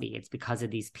 trust me, it's because of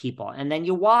these people. And then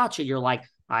you watch it. You're like,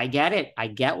 I get it. I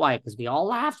get why, because we all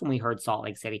laughed when we heard Salt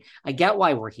Lake City. I get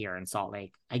why we're here in Salt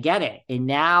Lake. I get it. And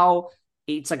now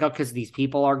it's like, oh, because these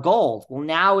people are gold. Well,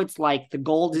 now it's like the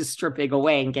gold is stripping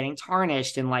away and getting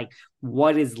tarnished. And like,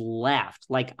 what is left?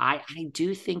 Like, I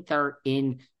do think they're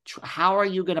in. How are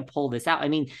you going to pull this out? I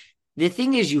mean, the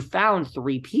thing is, you found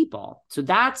 3 people. So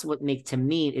that's what makes, to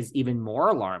me, is even more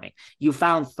alarming. You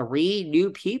found 3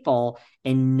 new people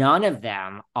and none of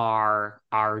them are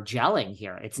gelling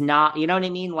here. It's not, you know what I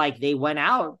mean? Like, they went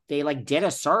out, they like did a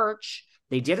search.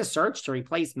 They did a search to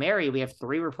replace Mary. We have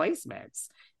 3 replacements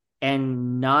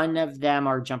and none of them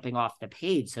are jumping off the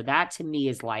page. So that to me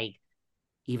is like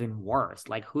even worse.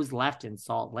 Like, who's left in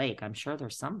Salt Lake? I'm sure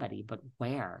there's somebody, but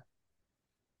where?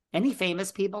 Any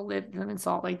famous people live in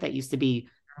Salt Lake that used to be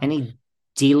any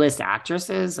D-list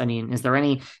actresses? I mean, is there a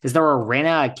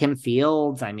Rinna, a Kim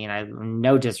Fields? I mean,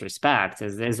 no disrespect.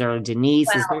 Is there a Denise?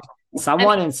 Well, is there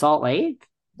someone in Salt Lake?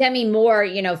 Demi Moore,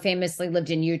 famously lived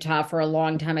in Utah for a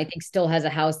long time. I think still has a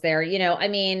house there. I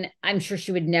mean, I'm sure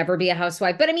she would never be a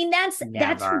housewife, but I mean, that's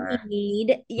what we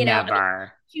need. Never. I mean,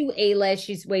 too A-list.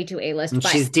 She's way too A-list. And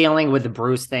she's dealing with the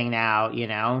Bruce thing now,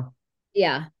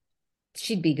 Yeah.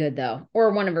 She'd be good though,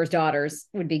 or one of her daughters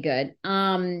would be good. But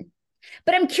I'm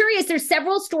curious. There's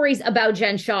several stories about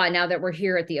Jen Shah now that we're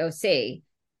here at the OC.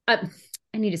 I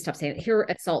need to stop saying it here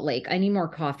at Salt Lake. I need more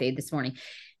coffee this morning.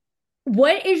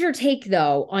 What is your take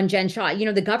though on Jen Shah?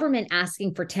 The government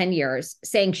asking for 10 years,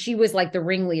 saying she was like the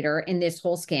ringleader in this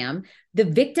whole scam. The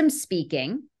victim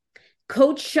speaking,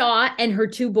 Coach Shah and her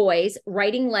 2 boys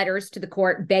writing letters to the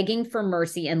court begging for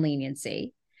mercy and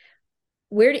leniency.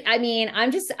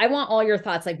 I want all your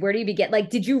thoughts. Like, where do you begin? Like,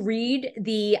 did you read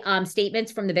the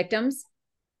statements from the victims?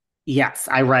 Yes,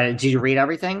 I read it. Did you read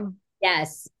everything?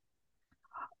 Yes.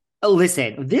 Oh,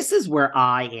 listen, this is where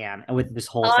I am with this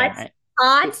whole thing.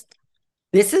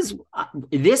 This is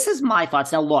my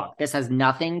thoughts. Now, look, this has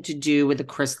nothing to do with the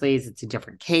Chrisleys. It's a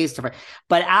different case.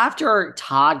 But after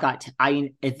Todd got,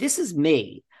 if this is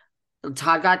me,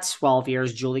 Todd got 12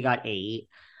 years, Julie got 8.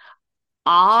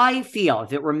 I feel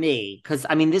if it were me, because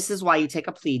I mean, this is why you take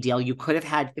a plea deal. You could have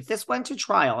had, if this went to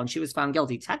trial and she was found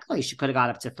guilty, technically she could have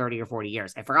got up to 30 or 40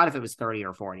 years. I forgot if it was 30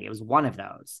 or 40. It was one of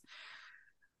those.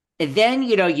 And then,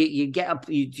 you get up,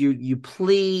 you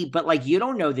plea, but like, you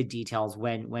don't know the details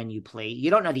when you plea.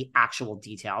 You don't know the actual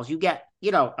details. You get,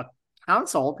 a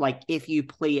counsel, like if you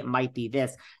plea, it might be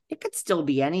this. It could still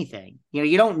be anything.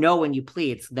 You don't know when you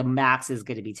plea. It's the max is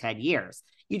going to be 10 years.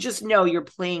 You just know you're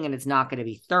pleading and it's not going to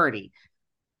be 30.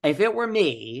 If it were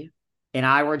me and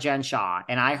I were Jen Shah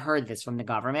and I heard this from the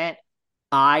government,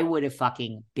 I would have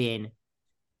fucking been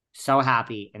so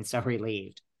happy and so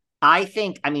relieved. I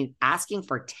think, I mean, asking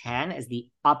for 10 as the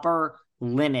upper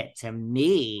limit to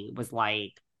me was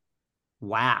like,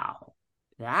 wow,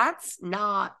 that's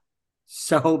not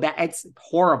so bad. It's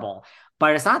horrible,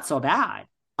 but it's not so bad.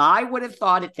 I would have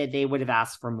thought that they would have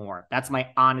asked for more. That's my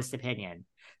honest opinion.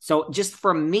 So just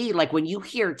for me, like when you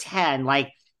hear 10,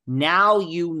 like now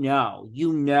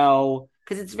because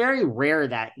it's very rare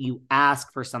that you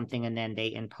ask for something and then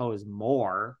they impose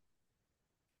more.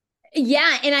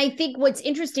 Yeah. And I think what's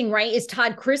interesting, right, is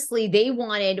Todd Chrisley, they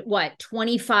wanted what,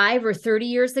 25 or 30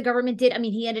 years the government did. I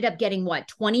mean, he ended up getting what,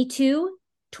 22,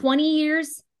 20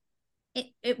 years?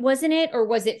 It wasn't it, or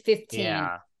was it 15?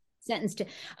 Yeah. Sentenced to.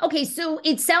 Okay, so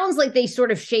it sounds like they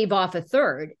sort of shave off a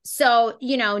third. So,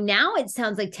 now it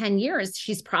sounds like 10 years.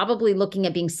 She's probably looking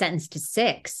at being sentenced to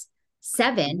 6,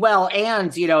 7. Well,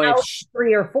 and, if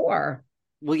 3 or 4.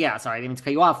 Well, yeah, sorry, I didn't mean to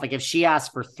cut you off. Like if she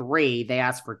asked for 3, they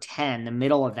asked for 10. The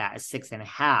middle of that is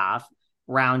 6.5.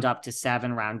 Round up to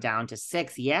 7, round down to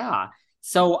 6. Yeah.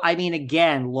 So, I mean,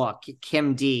 again, look,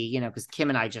 Kim D, because Kim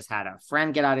and I just had a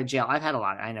friend get out of jail. I've had a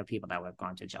lot. I know people that would have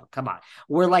gone to jail. Come on.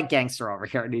 We're like gangster over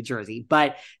here in New Jersey.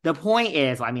 But the point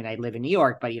is, I mean, I live in New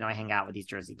York, but, I hang out with these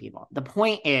Jersey people. The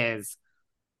point is,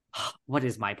 what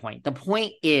is my point? The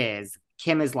point is,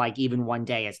 Kim is like, even one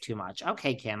day is too much.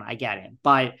 Okay, Kim, I get it.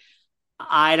 But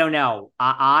I don't know.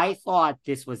 I thought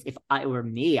this was, if I were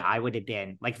me, I would have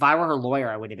been like, if I were her lawyer,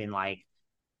 I would have been like,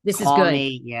 this is good.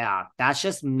 Me. Yeah, that's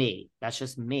just me.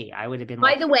 I would have been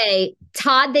By the way,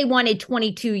 Todd, they wanted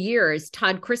 22 years.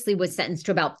 Todd Chrisley was sentenced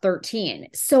to about 13.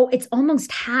 So it's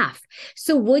almost half.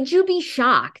 So would you be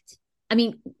shocked? I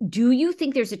mean, do you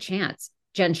think there's a chance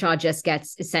Jen Shah just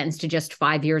gets sentenced to just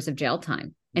 5 years of jail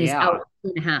time and is out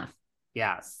 2.5?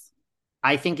 Yes.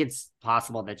 I think it's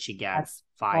possible that she gets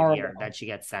 5 years, that she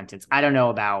gets sentenced. I don't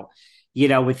know about,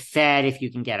 with Fed, if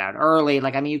you can get out early.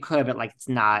 Like, I mean, you could, but like, it's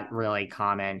not really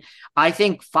common. I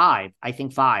think 5. I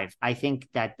think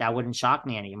that wouldn't shock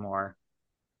me anymore.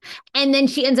 And then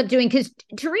she ends up doing, because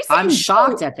Teresa. I'm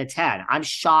shocked at the 10. I'm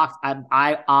shocked.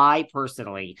 I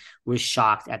personally was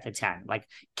shocked at the 10. Like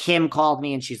Kim called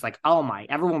me and she's like,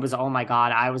 everyone was, oh my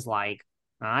God. I was like,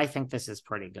 I think this is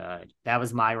pretty good. That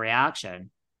was my reaction.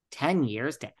 10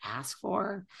 years to ask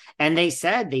for. And they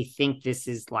said they think this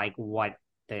is like what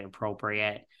the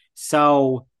appropriate.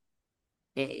 So,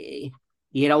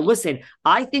 listen,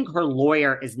 I think her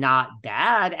lawyer is not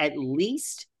bad. At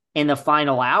least in the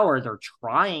final hour, they're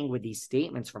trying with these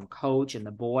statements from Coach and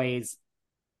the boys.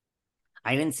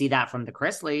 I didn't see that from the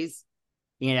Chrisleys,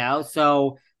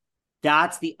 so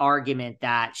that's the argument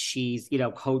that she's,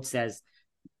 Coach says,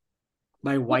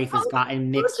 my wife has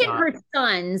gotten mixed up. Her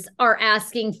sons are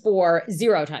asking for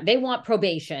 0 time. They want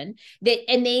probation.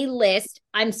 They list,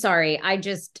 I'm sorry, I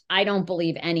don't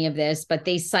believe any of this, but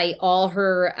they cite all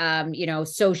her,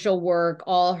 social work,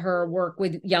 all her work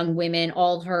with young women,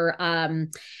 all her,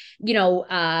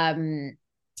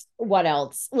 what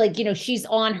else? Like, she's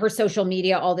on her social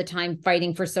media all the time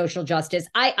fighting for social justice.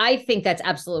 I think that's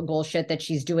absolute bullshit that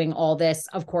she's doing all this,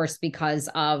 of course, because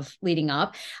of leading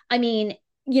up. I mean,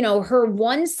 her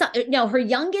one son, her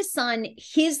youngest son,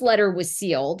 his letter was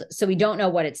sealed. So we don't know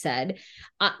what it said.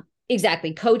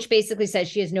 Exactly. Coach basically says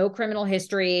she has no criminal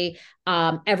history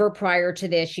ever prior to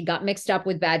this. She got mixed up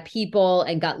with bad people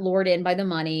and got lured in by the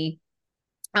money.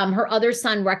 Her other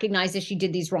son recognizes she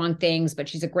did these wrong things, but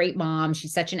she's a great mom.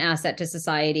 She's such an asset to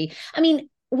society. I mean,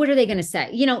 what are they going to say?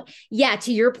 Yeah,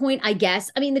 to your point, I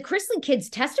guess. I mean, the Chrisley kids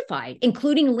testified,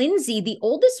 including Lindsay, the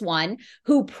oldest one,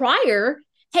 who prior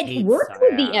had worked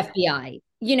with the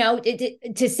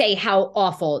FBI, to say how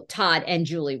awful Todd and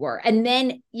Julie were, and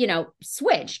then,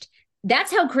 switched.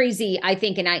 That's how crazy I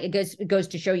think. And it goes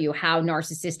to show you how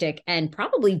narcissistic and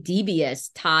probably devious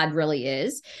Todd really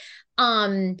is.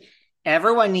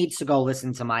 Everyone needs to go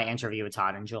listen to my interview with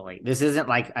Todd and Julie. This isn't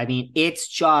like, I mean, it's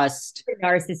just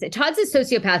narcissist. Todd's a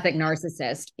sociopathic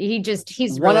narcissist.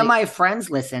 He's one of my friends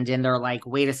listened and they're like,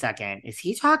 wait a second, is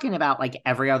he talking about like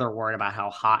every other word about how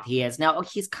hot he is? Now,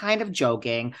 he's kind of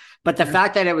joking, but the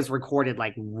fact that it was recorded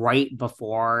like right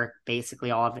before basically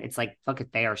all of it, it's like, look,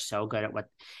 they are so good at what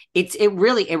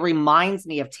it reminds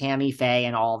me of Tammy Faye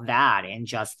and all that. And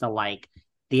just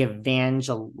the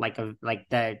evangel,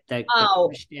 the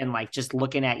Christian, like just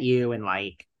looking at you and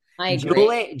like, I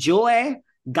agree. Julie,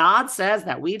 God says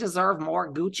that we deserve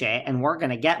more Gucci and we're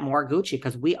going to get more Gucci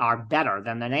because we are better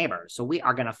than the neighbors. So we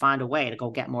are going to find a way to go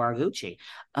get more Gucci.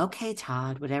 Okay,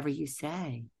 Todd, whatever you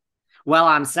say. Well,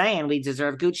 I'm saying we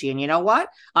deserve Gucci. And you know what?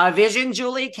 A vision,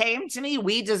 Julie, came to me.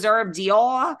 We deserve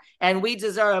Dior and we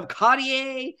deserve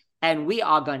Cartier and we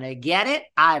are going to get it.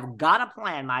 I've got a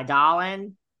plan, my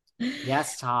darling.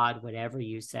 Yes, Todd, whatever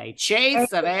you say. Chase,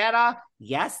 Savannah.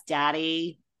 Yes,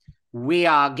 Daddy. We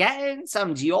are getting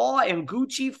some Dior and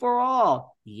Gucci for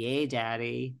all. Yay,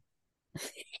 Daddy.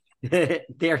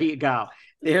 There you go.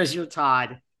 There's your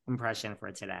Todd impression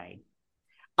for today.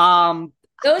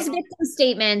 Those victim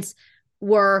statements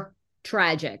were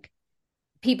tragic.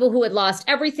 People who had lost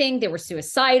everything, they were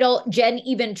suicidal. Jen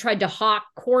even tried to hawk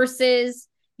courses,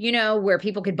 where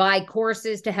people could buy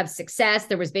courses to have success.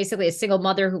 There was basically a single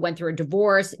mother who went through a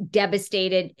divorce,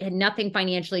 devastated, had nothing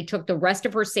financially, took the rest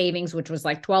of her savings, which was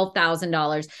like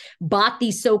 $12,000, bought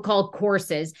these so-called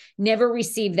courses, never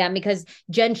received them because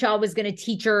Jen Shaw was going to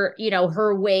teach her,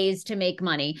 her ways to make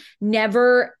money,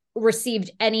 never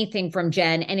received anything from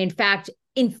Jen. And in fact,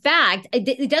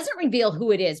 it doesn't reveal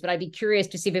who it is, but I'd be curious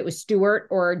to see if it was Stuart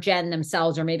or Jen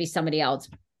themselves or maybe somebody else.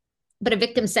 But a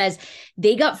victim says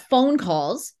they got phone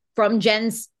calls from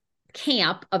Jen's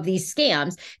camp of these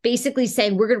scams, basically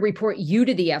saying, we're going to report you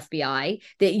to the FBI,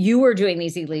 that you are doing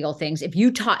these illegal things. If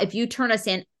you turn us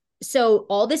in. So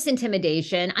all this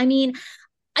intimidation. I mean,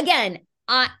 again,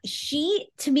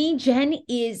 to me, Jen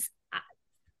is,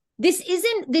 this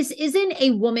isn't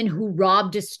a woman who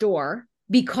robbed a store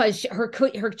because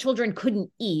her children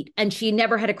couldn't eat and she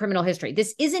never had a criminal history.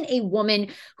 This isn't a woman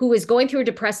who is going through a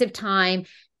depressive time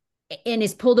and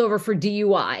is pulled over for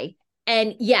DUI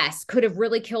and yes, could have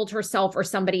really killed herself or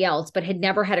somebody else, but had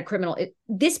never had a criminal.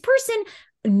 This person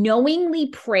knowingly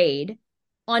preyed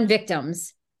on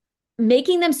victims,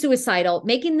 making them suicidal,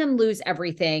 making them lose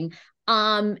everything.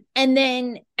 And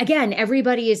then again,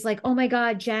 everybody is like, oh my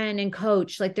God, Jen and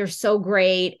Coach, like they're so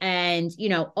great. And,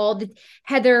 all the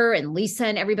Heather and Lisa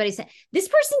and everybody said, this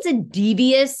person's a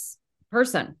devious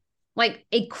person, like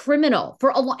a criminal for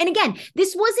a long. And again,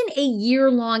 this wasn't a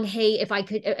year-long, hey, if I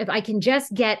can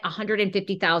just get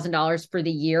 $150,000 for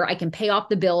the year, I can pay off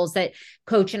the bills that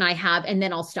Coach and I have, and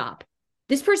then I'll stop.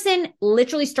 This person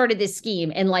literally started this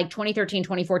scheme in like 2013,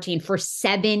 2014 for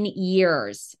 7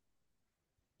 years.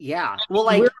 Yeah. Well,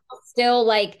 like, we're still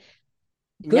like,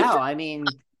 no, I mean,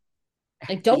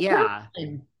 like, don't. Yeah.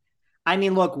 I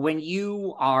mean, look, when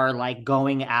you are like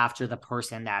going after the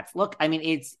person I mean,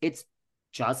 it's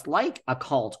just like a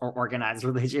cult or organized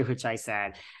religion, which I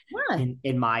said,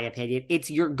 in my opinion,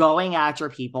 you're going after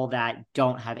people that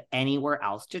don't have anywhere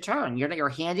else to turn. You're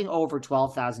handing over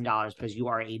 $12,000 because you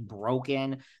are a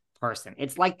broken person.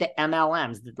 It's like the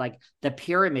MLMs, like the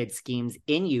pyramid schemes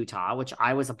in Utah, which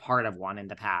I was a part of one in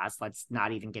the past. Let's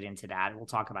not even get into that. We'll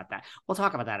talk about that. We'll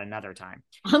talk about that another time.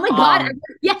 Oh my God.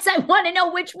 Yes, I want to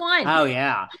know which one. Oh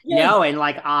yeah. No, and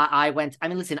like I went, I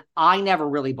mean, listen, I never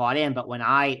really bought in, but when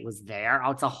I was there,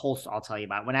 I'll tell you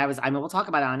about it. We'll talk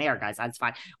about it on air, guys. That's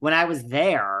fine. When I was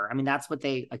there, I mean, that's what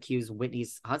they accused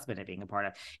Whitney's husband of being a part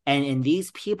of. And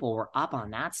these people were up on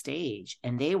that stage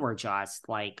and they were just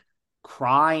like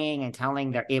crying and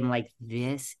telling their aim like,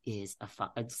 this is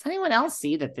does anyone else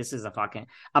see that this is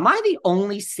am I the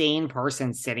only sane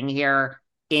person sitting here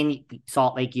in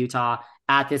Salt Lake, Utah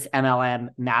at this MLM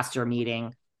master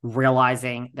meeting,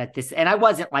 realizing that and I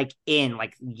wasn't like in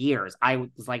like years. I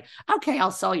was like, okay, I'll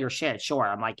sell your shit. Sure.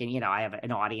 I'm like, and I have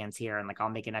an audience here and like, I'll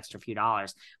make an extra few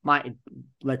dollars.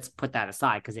 Let's put that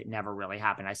aside because it never really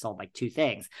happened. I sold like 2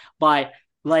 things, but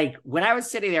like when I was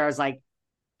sitting there, I was like,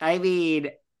 I mean,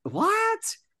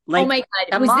 what? Like, oh my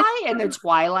God. Am I in the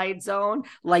Twilight Zone?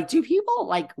 Like, do people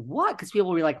like what? Because people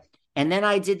were like, and then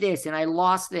I did this and I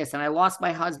lost this and I lost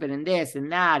my husband and this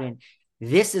and that. And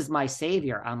this is my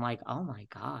savior. I'm like, oh my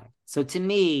God. So to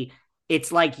me,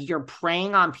 it's like you're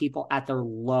preying on people at their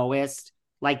lowest.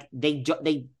 Like they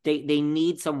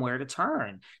need somewhere to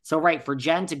turn. So right, for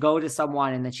Jen to go to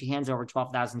someone and then she hands over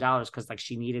 $12,000 because like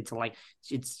she needed to like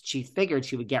she figured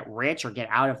she would get rich or get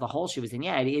out of the hole she was in.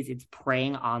 Yeah, it is. It's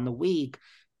preying on the weak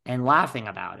and laughing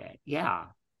about it. Yeah.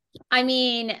 I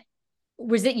mean,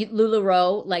 was it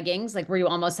LuLaRoe leggings? Like, were you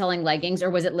almost selling leggings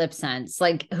or was it Lip Sense?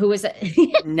 Like, who was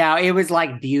it? No, it was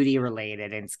like beauty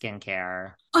related and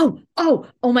skincare. Oh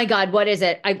my God. What is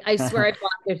it? I swear I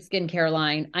bought their skincare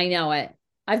line. I know it.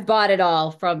 I've bought it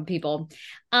all from people.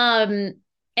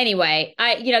 Anyway,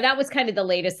 that was kind of the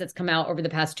latest that's come out over the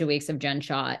past 2 weeks of Jen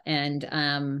Shaw. And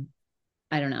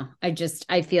I don't know.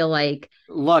 I feel like,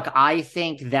 look, I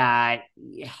think that,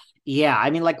 yeah,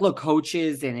 I mean, like, look,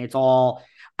 coaches and it's all,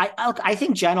 I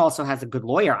think Jen also has a good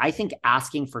lawyer. I think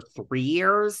asking for 3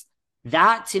 years,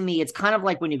 that to me, it's kind of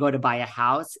like when you go to buy a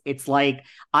house. It's like,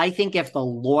 I think if the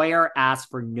lawyer asked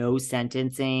for no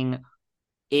sentencing,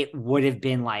 it would have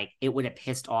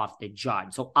pissed off the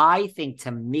judge. So I think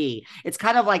to me, it's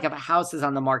kind of like if a house is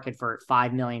on the market for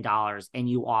 $5 million and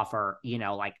you offer,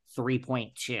 like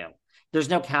 3.2, There's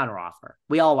no counteroffer.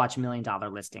 We all watch $1 Million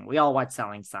Listing. We all watch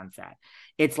Selling Sunset.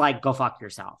 It's like, go fuck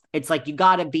yourself. It's like, you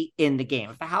got to be in the game.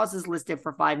 If a house is listed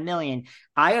for $5 million,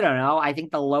 I don't know. I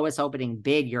think the lowest opening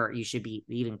bid you should be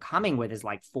even coming with is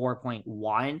like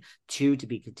 4.1, 2 to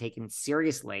be taken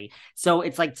seriously. So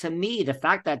it's like, to me, the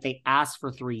fact that they asked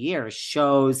for 3 years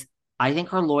shows, I think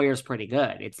her lawyer's pretty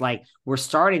good. It's like, we're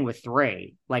starting with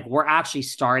 3. Like, we're actually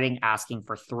starting asking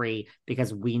for 3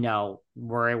 because we know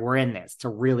we're in this to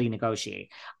really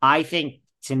negotiate. I think,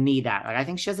 to me, that, like, I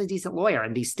think she has a decent lawyer,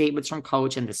 and these statements from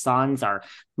Coach and the Sons are,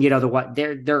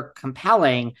 they're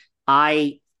compelling.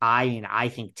 I mean, I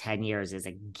think 10 years is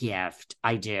a gift.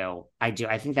 I do. I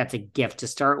think that's a gift to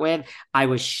start with. I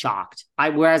was shocked.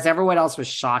 Whereas everyone else was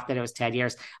shocked that it was 10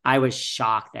 years, I was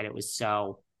shocked that it was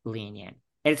so lenient.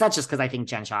 And it's not just because I think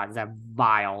Jen Shah is a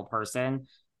vile person,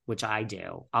 which I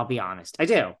do. I'll be honest. I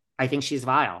do. I think she's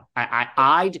vile.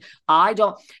 I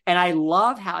don't. And I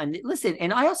love how, and listen,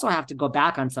 and I also have to go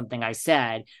back on something I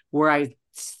said where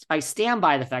I stand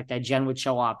by the fact that Jen would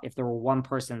show up if there were one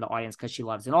person in the audience because she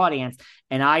loves an audience.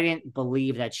 And I didn't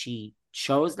believe that she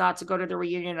chose not to go to the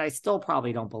reunion. I still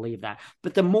probably don't believe that.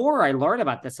 But the more I learn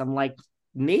about this, I'm like,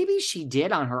 maybe she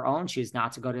did on her own choose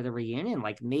not to go to the reunion.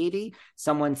 Like, maybe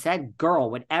someone said, girl,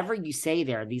 whatever you say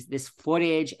there, this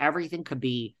footage, everything could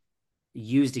be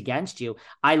used against you.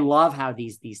 I love how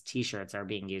these t-shirts are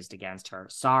being used against her.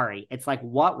 Sorry. It's like,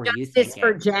 what were you thinking?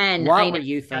 For Jen. What were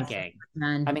you thinking?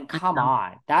 I mean, come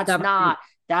on.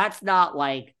 That's not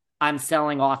like, I'm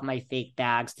selling off my fake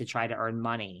bags to try to earn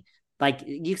money. Like,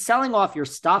 you selling off your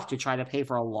stuff to try to pay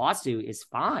for a lawsuit is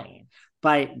fine.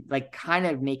 But like, kind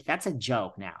of that's a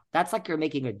joke now. That's like, you're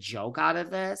making a joke out of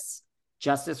this.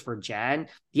 Justice for Jen.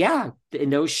 Yeah.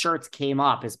 And those shirts came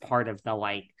up as part of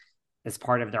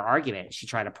their argument. She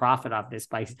tried to profit off this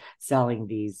by selling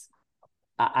these.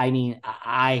 You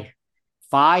have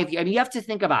to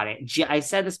think about it. I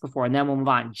said this before, and then we'll move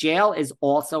on. Jail is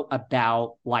also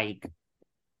about, like,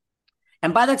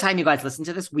 and by the time you guys listen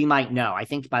to this, we might know. I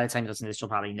think by the time you listen to this, you'll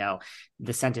probably know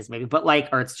the sentence maybe, but like,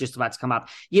 or it's just about to come up.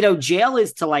 Jail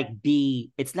is to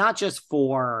it's not just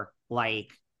for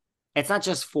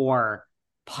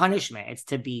punishment. It's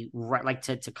to be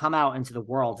to come out into the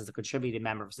world as a contributing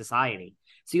member of society.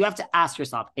 So you have to ask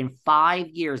yourself, in 5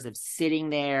 years of sitting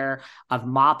there, of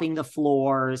mopping the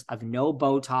floors, of no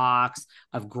Botox,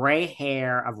 of gray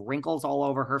hair, of wrinkles all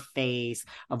over her face,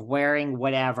 of wearing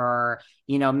whatever,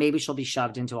 maybe she'll be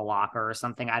shoved into a locker or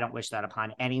something. I don't wish that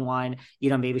upon anyone.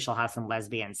 Maybe she'll have some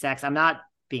lesbian sex. I'm not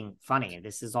being funny.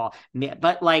 This is all,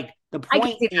 but like, the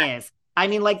point is, I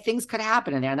mean, like, things could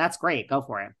happen in there, and that's great. Go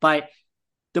for it. But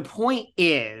the point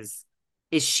is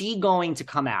she going to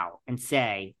come out and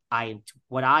say,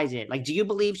 what I did? Like, do you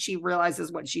believe she realizes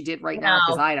what she did right now?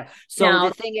 Because I don't. So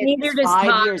the thing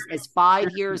is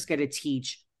 5 years going to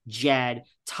teach Jed.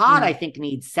 Todd, I think,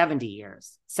 needs 70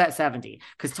 years. 70.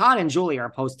 Because Todd and Julie are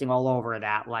posting all over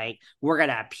that, like, we're going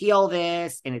to appeal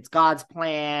this and it's God's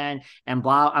plan and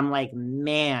blah. I'm like,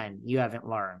 man, you haven't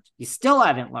learned. You still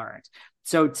haven't learned.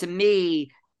 So to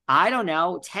me, I don't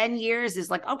know, 10 years is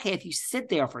like, okay, if you sit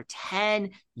there for 10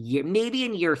 years, maybe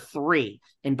in year 3,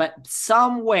 but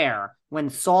somewhere when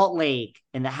Salt Lake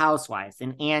and the Housewives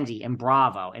and Andy and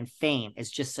Bravo and Fame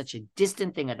is just such a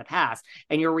distant thing of the past,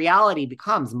 and your reality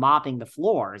becomes mopping the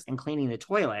floors and cleaning the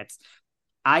toilets,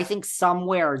 I think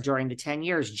somewhere during the 10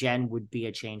 years, Jen would be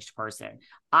a changed person.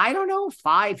 I don't know if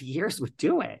 5 years would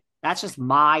do it. That's just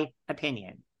my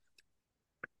opinion.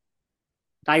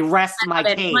 I rest my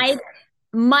case.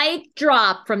 Mic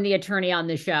drop from the attorney on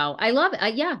the show. I love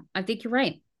it. Yeah, I think you're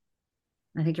right.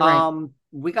 Right.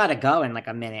 We got to go in like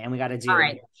a minute, and we got to do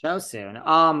a show soon.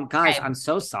 Guys, right. I'm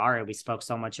so sorry we spoke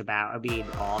so much about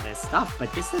all this stuff,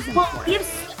 but this is important.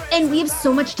 We have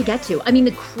so much to get to. I mean,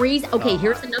 the crazy. Okay,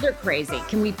 here's another crazy.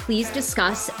 Can we please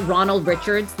discuss Ronald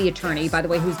Richards, the attorney, by the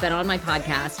way, who's been on my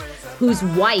podcast, whose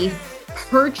wife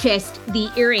purchased the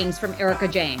earrings from Erica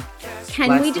Jane?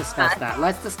 Let's discuss that?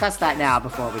 Let's discuss that now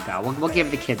before we go. We'll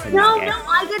give the kids a nugget. No,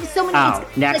 I got so many.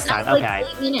 Next time. Okay.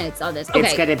 8 minutes on this. Okay.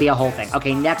 It's going to be a whole thing.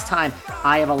 Okay, next time.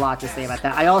 I have a lot to say about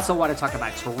that. I also want to talk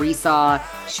about Teresa.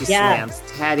 She slams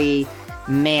Teddy.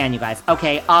 Man, you guys.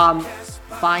 Okay.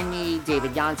 Find me,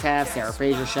 David Yontef, Sarah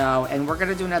Fraser Show, and we're going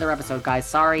to do another episode, guys.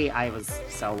 Sorry I was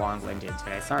so long-winded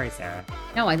today. Sorry, Sarah.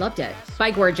 No, I loved it.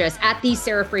 Bye, gorgeous. At the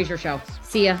Sarah Fraser Show.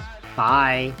 See ya.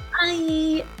 Bye.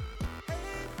 Bye.